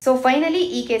ಹೇಳುತ್ತೆ. ಸೊ ಫೈನಲಿ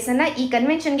ಈ ಕೇಸನ್ನ ಈ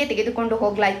ಕನ್ವೆನ್ಷನ್ಗೆ ತೆಗೆದುಕೊಂಡು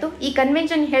ಹೋಗ್ಲಾಯ್ತು. ಈ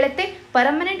ಕನ್ವೆನ್ಷನ್ ಹೇಳುತ್ತೆ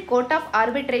ಪರ್ಮನೆಂಟ್ ಕೋರ್ಟ್ ಆಫ್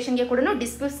ಆರ್ಬಿಟ್ರೇಷನ್ಗೆ ಕೂಡ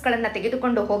ಡಿಸ್ಪ್ಯೂಟ್ಸ್ ಗಳನ್ನ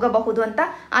ತೆಗೆದುಕೊಂಡು ಹೋಗಬಹುದು ಅಂತ.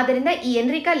 ಆದ್ದರಿಂದ ಈ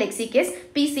ಎನ್ರಿಕಾ ಲೆಕ್ಸಿ ಕೇಸ್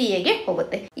PCAಗೆ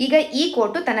ಹೋಗುತ್ತೆ. ಈಗ ಈ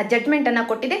ಕೋರ್ಟ್ ತನ್ನ ಜಡ್ಜ್ಮೆಂಟ್ ಅನ್ನ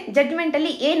ಕೊಟ್ಟಿದೆ. ಜಡ್ಜ್ಮೆಂಟ್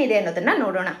ಅಲ್ಲಿ ಏನಿದೆ ಅನ್ನೋದನ್ನ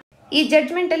ನೋಡೋಣ. ಈ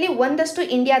ಜಡ್ಜ್ಮೆಂಟ್ ಅಲ್ಲಿ ಒಂದಷ್ಟು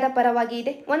ಇಂಡಿಯಾದ ಪರವಾಗಿ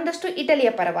ಇದೆ, ಒಂದಷ್ಟು ಇಟಲಿಯ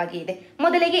ಪರವಾಗಿ ಇದೆ.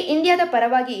 ಮೊದಲಿಗೆ ಇಂಡಿಯಾದ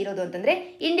ಪರವಾಗಿ ಇರೋದು ಅಂತಂದ್ರೆ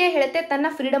ಇಂಡಿಯಾ ಹೇಳುತ್ತೆ ತನ್ನ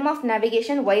ಫ್ರೀಡಮ್ ಆಫ್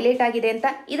ನ್ಯಾವಿಗೇಷನ್ ವೈಲೇಟ್ ಆಗಿದೆ ಅಂತ,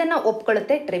 ಇದನ್ನ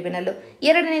ಒಪ್ಕೊಳ್ಳುತ್ತೆ ಟ್ರಿಬ್ಯುನಲ್.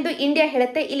 ಎರಡನೇದು ಇಂಡಿಯಾ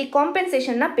ಹೇಳುತ್ತೆ ಇಲ್ಲಿ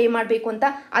ಕಾಂಪೆನ್ಸೇಷನ್ ನ ಪೇ ಮಾಡಬೇಕು ಅಂತ,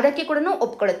 ಅದಕ್ಕೆ ಕೂಡ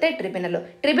ಒಪ್ಕೊಳ್ಳುತ್ತೆ ಟ್ರಿಬ್ಯುನಲ್.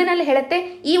 ಟ್ರಿಬ್ಯುನಲ್ ಹೇಳುತ್ತೆ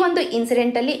ಈ ಒಂದು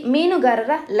ಇನ್ಸಿಡೆಂಟ್ ಅಲ್ಲಿ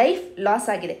ಮೀನುಗಾರರ ಲೈಫ್ ಲಾಸ್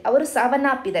ಆಗಿದೆ, ಅವರು ಸಾವನ್ನ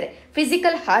ಅಪ್ಪಿದ್ದಾರೆ,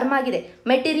 ಫಿಸಿಕಲ್ ಹಾರ್ಮ್ ಆಗಿದೆ,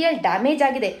 ಮೆಟೀರಿಯಲ್ ಡ್ಯಾಮೇಜ್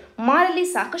ಆಗಿದೆ, ಮಾರಲ್ಲಿ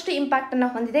ಸಾಕಷ್ಟು ಇಂಪ್ಯಾಕ್ಟ್ ಅನ್ನ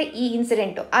ಹೊಂದಿದೆ ಈ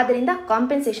ಇನ್ಸಿಡೆಂಟ್. ಆದ್ದರಿಂದ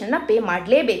ಕಾಂಪೆನ್ಸೇಷನ್ ನ ಪೇ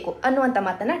ಮಾಡಲೇಬೇಕು ಅನ್ನುವಂತ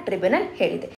ಮಾತನ್ನ ಟ್ರಿಬ್ಯುನಲ್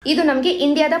ಹೇಳಿದೆ. ಇದು ನಮಗೆ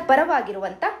ಇಂಡಿಯಾದ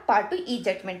ಪರವಾಗಿರುವಂತ ಪಾರ್ಟ್ ಈ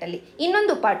ಜಡ್ಜ್ಮೆಂಟ್ ಅಲ್ಲಿ.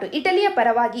 ಇನ್ನೊಂದು ಪಾರ್ಟ್ ಇಟಲಿಯ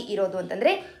ಪರವಾಗಿ ಇರೋದು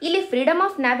ಅಂತಂದ್ರೆ ಇಲ್ಲಿ ಫ್ರೀಡಮ್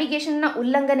ಆಫ್ ನ್ಯಾವಿಗೇಷನ್ ನ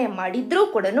ಉಲ್ಲಂಘನೆ ಮಾಡಿದ್ರೂ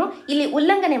ಕೂಡ ಇಲ್ಲಿ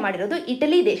ಉಲ್ಲಂಘನೆ ಮಾಡಿರೋದು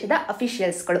ಇಟಲಿ ದೇಶದ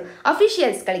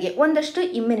ಅಫಿಷಿಯಲ್ಸ್ ಗಳಿಗೆ ಒಂದಷ್ಟು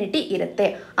ಇಮ್ಯುನಿಟಿ ಇರುತ್ತೆ.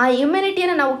 ಆ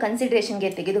ಇಮ್ಯುನಿಟಿಯನ್ನು ನಾವು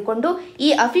ಕನ್ಸಿಡರೇಷನ್ಗೆ ತೆಗೆದುಕೊಂಡು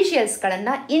ಈ ಅಫಿಷಿಯಲ್ಸ್ ಗಳನ್ನ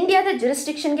ಇಂಡಿಯಾದ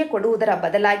ಜುರಿಸ್ಟ್ರಿಕ್ಷನ್ಗೆ ಕೊಡುವುದರ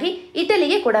ಬದಲಾಗಿ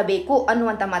ಇಟಲಿಗೆ ಕೊಡಬೇಕು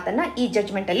ಅನ್ನುವಂತ ಮಾತನ್ನ ಈ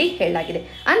ಜಡ್ಜ್ಮೆಂಟ್ ಅಲ್ಲಿ ಹೇಳಲಾಗಿದೆ.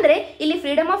 ಅಂದ್ರೆ ಇಲ್ಲಿ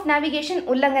ಫ್ರೀಡಮ್ ಆಫ್ ನ್ಯಾವಿಗೇಷನ್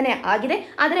ಉಲ್ಲಂಘನೆ ಆಗಿದೆ,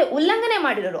 ಆದರೆ ಉಲ್ಲಂಘನೆ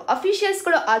ಮಾಡಿರೋರು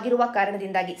ಅಫಿಷಿಯಲ್ಸ್ಗಳು ಆಗಿರುವ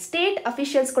ಕಾರಣದಿಂದಾಗಿ, ಸ್ಟೇಟ್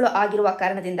ಅಫಿಷಿಯಲ್ಸ್ಗಳು ಆಗಿರುವ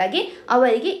ಕಾರಣದಿಂದಾಗಿ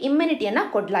ಅವರಿಗೆ ಇಮ್ಯುನಿಟಿಯನ್ನ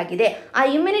ಕೊಡಲಾಗಿದೆ. ಆ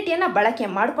ಇಮ್ಯುನಿಟಿಯನ್ನ ಬಳಕೆ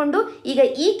ಮಾಡಿಕೊಂಡು ಈಗ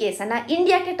ಈ ಕೇಸನ್ನ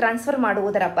ಇಂಡಿಯಾಕ್ಕೆ ಟ್ರಾನ್ಸ್ಫರ್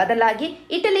ಮಾಡುವುದರ ಬದಲಾಗಿ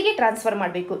ಇಟಲಿಗೆ ಟ್ರಾನ್ಸ್ಫರ್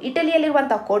ಮಾಡಬೇಕು,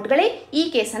 ಇಟಲಿಯಲ್ಲಿರುವಂತಹ ಕೋರ್ಟ್ಗಳೇ ಈ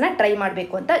ಕೇಸನ್ನ ಟ್ರೈ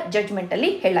ಮಾಡಬೇಕು ಅಂತ ಜಡ್ಜ್ಮೆಂಟ್ ಅಲ್ಲಿ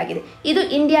ಹೇಳಲಾಗಿದೆ. ಇದು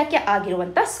ಇಂಡಿಯಾಕ್ಕೆ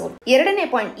ಆಗಿರುವಂತಹ ಸೋಲು. ಎರಡನೇ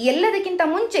ಪಾಯಿಂಟ್, ಎಲ್ಲದಕ್ಕಿಂತ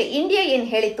ಮುಂಚೆ ಇಂಡಿಯಾ ಏನ್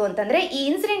ಹೇಳಿತ್ತು ಅಂತಂದ್ರೆ ಈ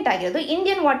ಇನ್ಸಿಡೆಂಟ್ ಆಗಿರೋದು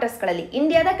ಇಂಡಿಯನ್ ವಾಟರ್ಸ್ ಗಳಲ್ಲಿ,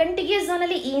 ಇಂಡಿಯಾದ ಕಂಟಿಗ್ಯೂಸ್ ಝೋನ್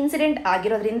ಅಲ್ಲಿ ಈ ಇನ್ಸಿಡೆಂಟ್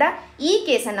ಆಗಿರೋದ್ರಿಂದ ಈ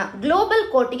ಕೇಸನ್ನ ಗ್ಲೋಬಲ್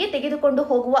ಕೋರ್ಟ್ಗೆ ಕೋರ್ಟಿಗೆ ತೆಗೆದುಕೊಂಡು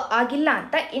ಹೋಗುವ ಆಗಿಲ್ಲ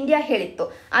ಅಂತ ಇಂಡಿಯಾ ಹೇಳಿತ್ತು.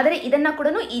 ಆದರೆ ಇದನ್ನ ಕೂಡ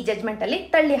ಈ ಜಡ್ಜ್ಮೆಂಟ್ ಅಲ್ಲಿ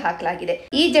ತಳ್ಳಿ ಹಾಕಲಾಗಿದೆ.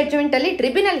 ಈ ಜಡ್ಜ್ಮೆಂಟ್ ಅಲ್ಲಿ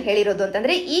ಟ್ರಿಬ್ಯುನಲ್ ಹೇಳಿರೋದು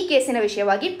ಅಂತಂದ್ರೆ ಈ ಕೇಸಿನ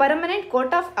ವಿಷಯವಾಗಿ ಪರ್ಮನೆಂಟ್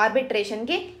ಕೋರ್ಟ್ ಆಫ್ ಆರ್ಬಿಟ್ರೇಷನ್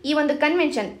ಗೆ ಈ ಒಂದು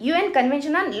convention UN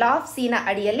convention on law of C ನ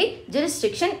ಅಡಿಯಲ್ಲಿ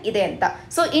ಜುರಿಸ್ಟ್ರಿಕ್ಷನ್ ಇದೆ ಅಂತ.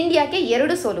 ಸೊ ಇಂಡಿಯಾಕ್ಕೆ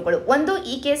ಎರಡು ಸೋಲುಗಳು. ಒಂದು,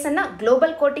 ಈ ಕೇಸನ್ನ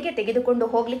ಗ್ಲೋಬಲ್ ಕೋರ್ಟಿಗೆ ತೆಗೆದುಕೊಂಡು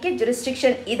ಹೋಗ್ಲಿಕ್ಕೆ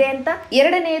ಜುರಿಸ್ಟ್ರಿಕ್ಷನ್ ಇದೆ ಅಂತ.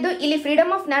 ಎರಡನೆಯದು, ಇಲ್ಲಿ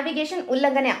ಫ್ರೀಡಮ್ ಆಫ್ ನ್ಯಾವಿಗೇಷನ್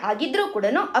ಉಲ್ಲಂಘನೆ ಆಗಿದ್ರೂ ಕೂಡ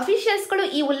ಅಫಿಷಿಯಲ್ಸ್ ಗಳು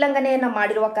ಈ ಉಲ್ಲಂಘನೆಯನ್ನ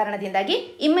ಮಾಡಿರುವ ಕಾರಣದಿಂದಾಗಿ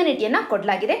ಇಮ್ಯುನಿಟಿಯನ್ನ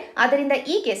ಕೊಡಲಾಗಿದೆ. ಆದ್ದರಿಂದ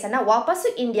ಈ ಕೇಸನ್ನ ವಾಪಸ್ಸು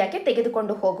ಇಂಡಿಯಾಕ್ಕೆ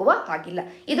ತೆಗೆದುಕೊಂಡು ಹೋಗುವ ಹಾಗಿಲ್ಲ.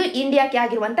 ಇದು ಇಂಡಿಯಾಕ್ಕೆ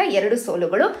ಆಗಿರುವಂತ ಎರಡು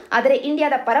ಸೋಲುಗಳು. ಆದರೆ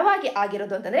ಇಂಡಿಯಾದ ಪರವಾಗಿ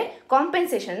ಆಗಿರೋದು ಅಂತಂದ್ರೆ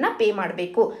ಕಾಂಪೆನ್ಸೇಷನ್ ನ ಪೇ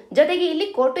ಮಾಡಬೇಕು. ಜೊತೆಗೆ ಇಲ್ಲಿ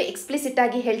ಕೋರ್ಟ್ ಎಕ್ಸ್ಪ್ಲಿಸಿಟ್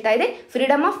ಆಗಿ ಹೇಳ್ತಾ ಇದೆ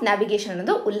ಫ್ರೀಡಮ್ ಆಫ್ ನ್ಯಾವಿಗೇಷನ್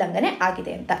ಅನ್ನೋದು ಉಲ್ಲಂಘನೆ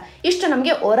ಆಗಿದೆ ಅಂತ. ಇಷ್ಟು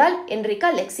ನಮಗೆ ಓವರಾಲ್ ಎನ್ರಿಕಾ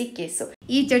ಲೆಕ್ಸಿ ಕೇಸು.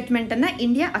 ಈ ಜಡ್ಜ್ಮೆಂಟ್ ಅನ್ನ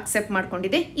ಇಂಡಿಯಾ ಅಕ್ಸೆಪ್ಟ್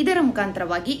ಮಾಡಿಕೊಂಡಿದೆ. ಇದರ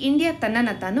ಮುಖಾಂತರವಾಗಿ ಇಂಡಿಯಾ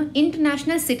ತನ್ನನ್ನು ತಾನು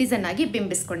ಇಂಟರ್ನ್ಯಾಷನಲ್ ಸಿಟಿಸನ್ ಆಗಿ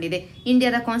ಬಿಂಬಿಸಿಕೊಂಡಿದೆ.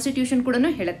 ಇಂಡಿಯಾದ ಕಾನ್ಸ್ಟಿಟ್ಯೂಷನ್ ಕೂಡ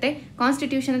ಹೇಳುತ್ತೆ,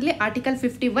 ಕಾನ್ಸ್ಟಿಟ್ಯೂಷನ್ ಅಲ್ಲಿ ಆರ್ಟಿಕಲ್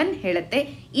 51 ಹೇಳುತ್ತೆ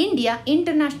ಇಂಡಿಯಾ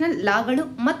ಇಂಟರ್ನ್ಯಾಷನಲ್ ಲಾಗಳು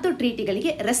ಮತ್ತು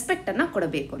ಟ್ರೀಟಿಗಳಿಗೆ ರೆಸ್ಪೆಕ್ಟ್ ಅನ್ನ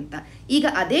ಕೊಡಬೇಕು ಅಂತ. ಈಗ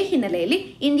ಅದೇ ಹಿನ್ನೆಲೆಯಲ್ಲಿ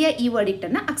ಇಂಡಿಯಾ ಈ ವರ್ಡಿಕ್ಟ್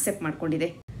ಅನ್ನ ಅಕ್ಸೆಪ್ಟ್ ಮಾಡಿಕೊಂಡಿದೆ.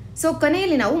 ಸೊ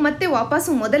ಕೊನೆಯಲ್ಲಿ ನಾವು ಮತ್ತೆ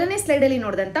ವಾಪಸ್ಸು ಮೊದಲನೇ ಸ್ಲೈಡ್ ಅಲ್ಲಿ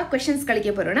ನೋಡಿದಂತ ಕ್ವೆಶನ್ಸ್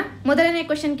ಗಳಿಗೆ ಬರೋಣ. ಮೊದಲನೇ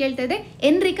ಕ್ವೆಶನ್ ಕೇಳ್ತಾ ಇದೆ,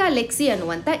 ಎನ್ರಿಕಾ ಲೆಕ್ಸಿ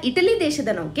ಅನ್ನುವಂತ ಇಟಲಿ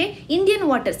ದೇಶದ ನೌಕೆ ಇಂಡಿಯನ್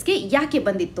ವಾಟರ್ಸ್ಗೆ ಯಾಕೆ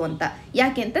ಬಂದಿತ್ತು ಅಂತ.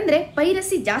 ಯಾಕೆ ಅಂತಂದ್ರೆ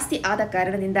ಪೈರಸಿ ಜಾಸ್ತಿ ಆದ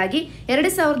ಕಾರಣದಿಂದಾಗಿ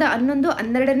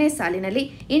 2011-12ನೇ ಸಾಲಿನಲ್ಲಿ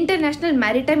international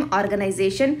maritime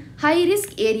organisation high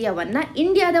risk ಏರಿಯಾವನ್ನ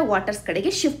ಇಂಡಿಯಾದ ವಾಟರ್ಸ್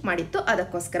ಕಡೆಗೆ ಶಿಫ್ಟ್ ಮಾಡಿತ್ತು.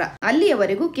 ಅದಕ್ಕೋಸ್ಕರ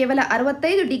ಅಲ್ಲಿಯವರೆಗೂ ಕೇವಲ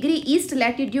 65 ಡಿಗ್ರಿ ಈಸ್ಟ್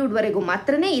ಲ್ಯಾಟಿಟ್ಯೂಡ್ ವರೆಗೂ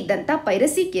ಮಾತ್ರನೇ ಇದ್ದಂತ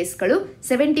ಪೈರಸಿ ಕೇಸ್ಗಳು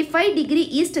 75 ಡಿಗ್ರಿ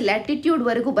ಈಸ್ಟ್ ಲ್ಯಾಟಿಟ್ಯೂಡ್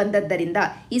ವರೆಗೂ ಬಂದದ್ದರಿಂದ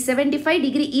ಈ 75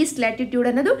 ಡಿಗ್ರಿ ಈಸ್ಟ್ ಲ್ಯಾಟಿಟ್ಯೂಡ್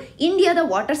ಅನ್ನೋದು ಇಂಡಿಯಾದ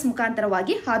ವಾಟರ್ಸ್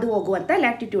ಮುಖಾಂತರವಾಗಿ ಹಾದು ಹೋಗುವಂತ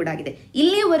ಲ್ಯಾಟಿಟ್ಯೂಡ್ ಆಗಿದೆ.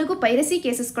 ಇಲ್ಲಿಯವರೆಗೂ piracy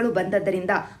ಕೇಸಸ್ಗಳು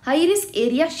ಬಂದದ್ದರಿಂದ high risk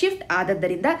area shift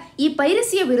ಆದದ್ದರಿಂದ ಈ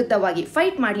ಪೈರಸಿಯ ವಿರುದ್ಧವಾಗಿ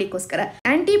ಫೈಟ್ ಮಾಡ್ಲಿಕ್ಕೋಸ್ಕರ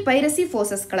ಆಂಟಿ ಪೈರಸಿ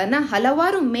ಫೋರ್ಸಸ್ ಗಳನ್ನ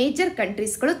ಹಲವಾರು ಮೇಜರ್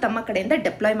ಕಂಟ್ರೀಸ್ ಗಳು ತಮ್ಮ ಕಡೆಯಿಂದ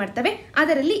ಡೆಪ್ಲಾಯ್ ಮಾಡ್ತವೆ.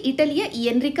 ಅದರಲ್ಲಿ ಇಟಲಿಯ ಈ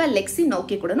ಎನ್ರಿಕಾ ಲೆಕ್ಸಿ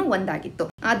ನೌಕೆ ಕೂಡ ಒಂದಾಗಿತ್ತು.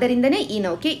 ಆದ್ದರಿಂದನೇ ಈ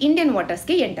ನೌಕೆ ಇಂಡಿಯನ್ ವಾಟರ್ಸ್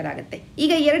ಗೆ ಎಂಟರ್ ಆಗುತ್ತೆ.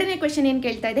 ಈಗ ಎರಡನೇ ಕ್ವೆಶನ್ ಏನ್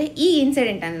ಕೇಳ್ತಾ ಇದೆ, ಈ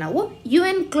ಇನ್ಸಿಡೆಂಟ್ ಅನ್ನು ನಾವು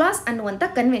UN ಕ್ಲಾಸ್ ಅನ್ನುವಂತ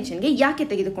ಕನ್ವೆನ್ಷನ್ ಗೆ ಯಾಕೆ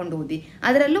ತೆಗೆದುಕೊಂಡು ಹೋದ್ವಿ,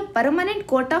 ಅದರಲ್ಲೂ ಪರ್ಮನೆಂಟ್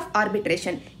ಕೋರ್ಟ್ ಆಫ್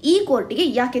ಆರ್ಬಿಟ್ರೇಷನ್ ಈ ಕೋರ್ಟಿಗೆ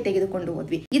ಯಾಕೆ ತೆಗೆದುಕೊಂಡು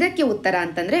ಹೋದ್ವಿ. ಇದಕ್ಕೆ ಉತ್ತರ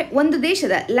ಅಂತಂದ್ರೆ ಒಂದು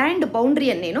ದೇಶದ ಲ್ಯಾಂಡ್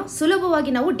ಬೌಂಡ್ರಿಯನ್ನೇನೋ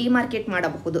ಸುಲಭವಾಗಿ ನಾವು ಡಿಮಾರ್ಕೆಟ್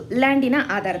ಮಾಡಬಹುದು ಲ್ಯಾಂಡಿನ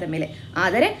ಆಧಾರದ ಮೇಲೆ.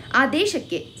 ಆದರೆ ಆ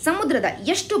ದೇಶಕ್ಕೆ ಸಮುದ್ರದ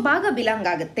ಎಷ್ಟು ಭಾಗ ಬಿಲಾಂಗ್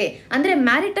ಆಗುತ್ತೆ ಅಂದ್ರೆ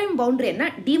ಮ್ಯಾರಿಟೈಮ್ ಬೌಂಡ್ರಿಯನ್ನ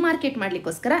ಡಿಮಾರ್ಕೆಟ್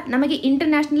ಮಾಡ್ಲಿಕ್ಕೋಸ್ಕರ ನಮಗೆ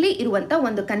ಇಂಟರ್ನ್ಯಾಷನಲಿ ಇರುವಂತ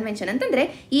ಒಂದು ಕನ್ವೆನ್ಷನ್ ಅಂತಂದ್ರೆ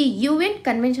ಈ UN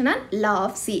convention on law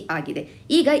of C ಆಗಿದೆ.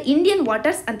 ಈಗ ಇಂಡಿಯನ್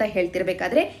ವಾಟರ್ಸ್ ಅಂತ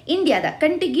ಹೇಳ್ತಿರ್ಬೇಕಾದ್ರೆ ಇಂಡಿಯಾದ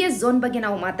ಕಂಟಿಗ್ಯೂಸ್ ಝೋನ್ ಬಗ್ಗೆ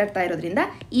ನಾವು ಮಾತಾಡ್ತಾ ಇರೋದ್ರಿಂದ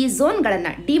ಈ ಝೋನ್ ಗಳನ್ನ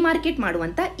ಡಿಮಾರ್ಕೆಟ್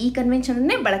ಮಾಡುವಂತ ಈ ಕನ್ವೆನ್ಷನ್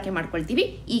ಅನ್ನೇ ಬಳಕೆ ಮಾಡ್ಕೊಳ್ತೀವಿ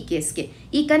ಈ ಕೇಸ್ಗೆ.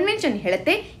 ಈ ಕನ್ವೆನ್ಷನ್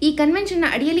ಹೇಳುತ್ತೆ ಈ ಕನ್ವೆನ್ಷನ್ ನ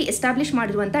ಅಡಿಯಲ್ಲಿ ಎಸ್ಟಾಬ್ಲಿಷ್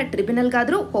ಮಾಡಿರುವಂತಹ ಟ್ರಿಬ್ಯುನಲ್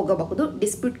ಗಾದ್ರೂ ಹೋಗಬಹುದು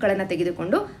ಡಿಸ್ಪ್ಯೂಟ್ ಗಳನ್ನ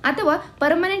ತೆಗೆದುಕೊಂಡು, ಅಥವಾ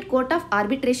ಪರ್ಮನೆಂಟ್ ಕೋರ್ಟ್ ಆಫ್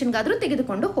ಆರ್ಬಿಟ್ರೇಷನ್ ಗಾದ್ರೂ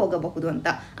ತೆಗೆದುಕೊಂಡು ಹೋಗಬಹುದು ಅಂತ.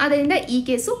 ಆದ್ದರಿಂದ ಈ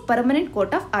case permanent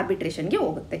court of arbitration ಗೆ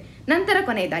ಹೋಗುತ್ತೆ. ನಂತರ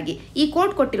ಕೊನೆಯದಾಗಿ ಈ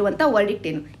ಕೋರ್ಟ್ ಕೊಟ್ಟಿರುವಂತಹ ವರ್ಡಿಕ್ಟ್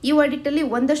ಏನು, ಈ ವರ್ಡಿಕ್ಟ್ ಅಲ್ಲಿ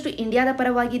ಒಂದಷ್ಟು ಇಂಡಿಯಾದ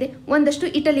ಪರವಾಗಿದೆ, ಒಂದಷ್ಟು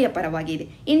ಇಟಲಿಯ ಪರವಾಗಿದೆ.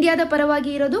 ಇಂಡಿಯಾದ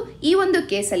ಪರವಾಗಿ ಇರೋದು ಈ ಒಂದು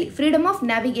ಕೇಸಲ್ಲಿ ಫ್ರೀಡಮ್ ಆಫ್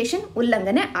ನ್ಯಾವಿಗೇಷನ್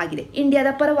ಉಲ್ಲಂಘನೆ ಆಗಿದೆ, ಇಂಡಿಯಾದ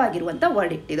ಪರವಾಗಿರುವಂತಹ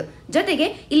ವರ್ಡಿಕ್ಟ್ ಇದು. ಜೊತೆಗೆ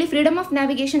ಇಲ್ಲಿ ಫ್ರೀಡಮ್ ಆಫ್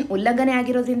ನ್ಯಾವಿಗೇಷನ್ ಉಲ್ಲಂಘನೆ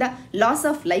ಆಗಿರೋದ್ರಿಂದ, ಲಾಸ್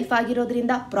ಆಫ್ ಲೈಫ್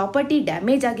ಆಗಿರೋದ್ರಿಂದ, ಪ್ರಾಪರ್ಟಿ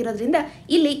ಡ್ಯಾಮೇಜ್ ಆಗಿರೋದ್ರಿಂದ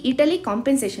ಇಲ್ಲಿ ಇಟಲಿ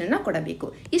ಕಾಂಪೆನ್ಸೇಷನ್ ಅನ್ನ ಕೊಡಬೇಕು.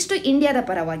 ಇಷ್ಟು ಇಂಡಿಯಾದ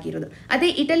ಪರವಾಗಿ ಇರೋದು. ಅದೇ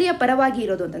ಇಟಲಿಯ ಪರವಾಗಿ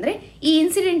ಇರೋದು ಅಂತಂದ್ರೆ ಈ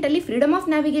ಇನ್ಸಿಡೆಂಟ್ ಅಲ್ಲಿ ಫ್ರೀಡಮ್ ಆಫ್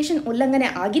ನ್ಯಾವಿಗೇಷನ್ ಉಲ್ಲಂಘನೆ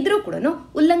ಆಗಿದ್ರೂ ಕೂಡ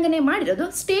ಉಲ್ಲಂಘನೆ ಮಾಡಿರೋದು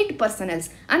ಸ್ಟೇಟ್ ಪರ್ಸನಲ್ಸ್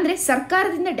ಅಂದ್ರೆ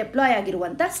ಸರ್ಕಾರದಿಂದ ಡೆಪ್ಲಾಯ್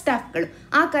ಆಗಿರುವಂತಹ ಸ್ಟಾಫ್ಗಳು.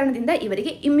 ಆ ಕಾರಣದಿಂದ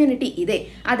ಇವರಿಗೆ ಇಮ್ಯುನಿಟಿ ಇದೆ.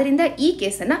 ಅದರಿಂದ ಈ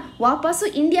ಕೇಸನ್ನ ವಾಪಸ್ಸು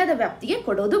ಇಂಡಿಯಾದ ವ್ಯಾಪ್ತಿಗೆ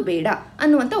ಕೊಡೋದು ಬೇಡ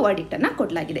ಅನ್ನುವಂತ ವರ್ಡಿಕ್ಟ್ ಅನ್ನ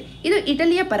ಕೊಡಲಾಗಿದೆ. ಇದು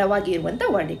ಇಟಲಿಯ ಪರವಾಗಿ ಇರುವಂತಹ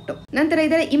ವರ್ಡಿಕ್ಟ್. ನಂತರ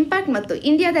ಇದರ ಇಂಪ್ಯಾಕ್ಟ್ ಮತ್ತು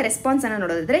ಇಂಡಿಯಾದ ರೆಸ್ಪಾನ್ಸ್ ಅನ್ನ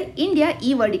ನೋಡೋದಾದ್ರೆ ಇಂಡಿಯಾ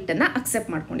ಈ ವರ್ಡಿಕ್ಟ್ ಅನ್ನ ಅಕ್ಸೆಪ್ಟ್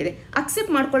ಮಾಡ್ಕೊಂಡಿದೆ.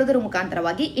 ಅಕ್ಸೆಪ್ಟ್ ಮಾಡ್ಕೊಳ್ಳೋದ್ರ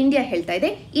ಮುಖಾಂತರವಾಗಿ ಇಂಡಿಯಾ ಹೇಳ್ತಾ ಇದೆ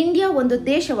ಇಂಡಿಯಾ ಒಂದು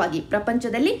ದೇಶವಾಗಿ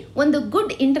ಪ್ರಪಂಚದಲ್ಲಿ ಒಂದು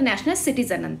ಗುಡ್ ಇಂಟರ್ನ್ಯಾಷನಲ್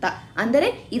ಸಿಟಿಸನ್ ಅಂತ. ಅಂದರೆ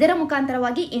ಇದರ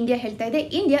ಮುಖಾಂತರವಾಗಿ ಇಂಡಿಯಾ ಹೇಳ್ತಾ ಇದೆ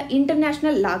ಇಂಡಿಯಾ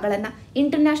ಇಂಟರ್ನ್ಯಾಷನಲ್ ಲಾಗಳನ್ನ,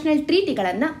 ಇಂಟರ್ನ್ಯಾಷನಲ್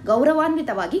ಟ್ರೀಟಿಗಳನ್ನ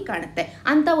ಗೌರವಾನ್ವಿತವಾಗಿ ಕಾಣುತ್ತೆ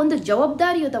ಅಂತ ಒಂದು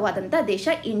ಜವಾಬ್ದಾರಿಯುತವಾದಂತ ದೇಶ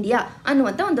ಇಂಡಿಯಾ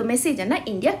ಅನ್ನುವಂತ ಒಂದು ಮೆಸೇಜ್ ಅನ್ನ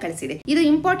ಇಂಡಿಯಾ ಕಳಿಸಿದೆ. ಇದು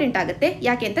ಇಂಪಾರ್ಟೆಂಟ್ ಆಗುತ್ತೆ.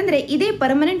 ಯಾಕೆ ಅಂತಂದ್ರೆ ಇದೇ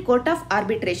ಪರ್ಮನೆಂಟ್ ಕೋರ್ಟ್ ಆಫ್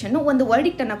ಆರ್ಬಿಟ್ರೇಷನ್ ಒಂದು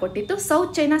ವರ್ಡಿಕ್ಟ್ ಅನ್ನ ಕೊಟ್ಟಿತ್ತು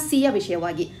ಸೌತ್ ಚೈನಾ ಸಿಯ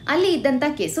ವಿಷಯವಾಗಿ. ಅಲ್ಲಿ ಇದ್ದಂತ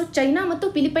ಕೇಸು ಚೈನಾ ಮತ್ತು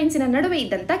ಫಿಲಿಪೈನ್ಸಿನ ನಡುವೆ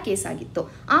ಇದ್ದಂತ ಕೇಸ್ ಆಗಿತ್ತು.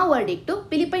 ಆ ವರ್ಡಿಕ್ಟ್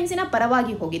ಫಿಲಿಪೈನ್ಸಿನ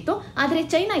ಪರವಾಗಿ ಹೋಗಿತ್ತು, ಆದ್ರೆ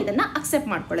ಚೈನಾ ಇದನ್ನ ಅಕ್ಸೆಪ್ಟ್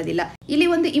ಮಾಡ್ಕೊಳ್ಳೋದಿಲ್ಲ. ಇಲ್ಲಿ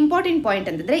ಒಂದು ಇಂಪಾರ್ಟೆಂಟ್ ಪಾಯಿಂಟ್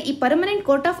ಅಂತಂದ್ರೆ ಈ ಪರ್ಮನೆಂಟ್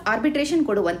ಕೋರ್ಟ್ ಆಫ್ ಆರ್ಬಿಟ್ರೇಷನ್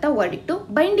ಕೊಡುವಂತ ವರ್ಡಿಕ್ಟ್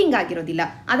ಬೈಂಡಿಂಗ್ ಆಗಿರೋದಿಲ್ಲ.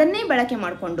 ಅದನ್ನೇ ಬಳಕೆ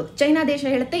ಮಾಡಿಕೊಂಡು ಚೈನಾ ದೇಶ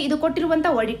ಹೇಳುತ್ತೆ ಇದು ಕೊಟ್ಟಿರುವಂತ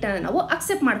ವರ್ಡಿಕ್ಟ್ ಅನ್ನು ನಾವು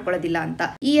ಅಕ್ಸೆಪ್ಟ್ ಮಾಡ್ಕೊಳ್ಳೋದಿಲ್ಲ ಅಂತ.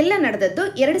 ಈ ಎಲ್ಲ ನಡೆದದ್ದು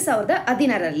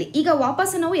 2016ರಲ್ಲಿ. ಈಗ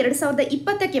ವಾಪಸ್ ನಾವು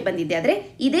 2020ಕ್ಕೆ ಬಂದಿದೆ. ಆದ್ರೆ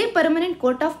ಇದೇ permanent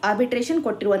court of arbitration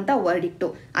ಕೊಟ್ಟಿರುವಂತ verdict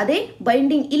ಅದೇ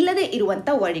ಬೈಂಡಿಂಗ್ ಇಲ್ಲದೆ ಇರುವಂತ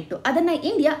ವರ್ಡಿಕ್ಟ್ ಅದನ್ನ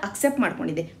ಇಂಡಿಯಾ ಅಕ್ಸೆಪ್ಟ್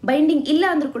ಮಾಡ್ಕೊಂಡಿದೆ. ಬೈಂಡಿಂಗ್ ಇಲ್ಲ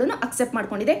ಅಂದ್ರೂ ಕೂಡ ಅಕ್ಸೆಪ್ಟ್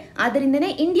ಮಾಡ್ಕೊಂಡಿದೆ. ಆದ್ದರಿಂದನೇ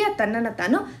ಇಂಡಿಯಾ ತನ್ನನ್ನು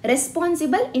ತಾನು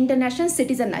ರೆಸ್ಪಾನ್ಸಿಬಲ್ ಇಂಟರ್ನ್ಯಾಷನಲ್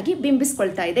ಸಿಟಿಸನ್ ಆಗಿ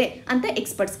ಬಿಂಬಿಸ್ಕೊಳ್ತಾ ಇದೆ ಅಂತ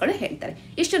ಎಕ್ಸ್ಪರ್ಟ್ಸ್ ಗಳು ಹೇಳ್ತಾರೆ.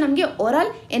 ಇಷ್ಟು ನಮಗೆ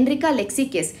ಓವರಾಲ್ ಎನ್ರಿಕಾ ಲೆಕ್ಸಿ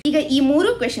ಕೇಸ್. ಈಗ ಈ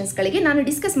 3 ಕ್ವೆಶನ್ಸ್ ಗಳಿಗೆ ನಾನು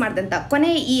ಡಿಸ್ಕಸ್ ಮಾಡಿದಂತ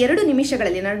ಕೊನೆಯ ಈ 2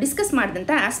 ನಿಮಿಷಗಳಲ್ಲಿ ನಾನು ಡಿಸ್ಕಸ್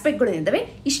ಮಾಡಿದಂತ ಆಸ್ಪೆಕ್ಟ್ ಗಳು ಇದ್ದಾವೆ.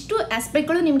 ಇಷ್ಟು ಆಸ್ಪೆಕ್ಟ್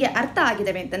ಗಳು ನಿಮಗೆ ಅರ್ಥ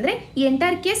ಆಗಿದಾವೆ ಅಂತಂದ್ರೆ ಈ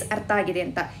ಎಂಟೈರ್ ಕೇಸ್ ಅರ್ಥ ಆಗಿದೆ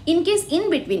ಅಂತ. ಇನ್ ಕೇಸ್ ಇನ್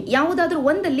ಬಿಟ್ವೀನ್ ಯಾವುದಾದ್ರೂ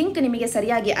ಒಂದು ಲಿಂಕ್ ನಿಮಗೆ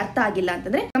ಸರಿಯಾಗಿ ಅರ್ಥ ಆಗಿಲ್ಲ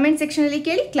ಅಂತಂದ್ರೆ ಕಮೆಂಟ್ ಸೆಕ್ಷನ್ ಅಲ್ಲಿ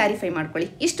ಕೇಳಿ ಕ್ಲಾರಿಫೈ ಮಾಡ್ಕೊಳ್ಳಿ.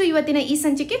 ಇಷ್ಟು ಇವತ್ತಿನ ಈ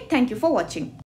ಸಂಚಿಕೆ. Thank you for watching.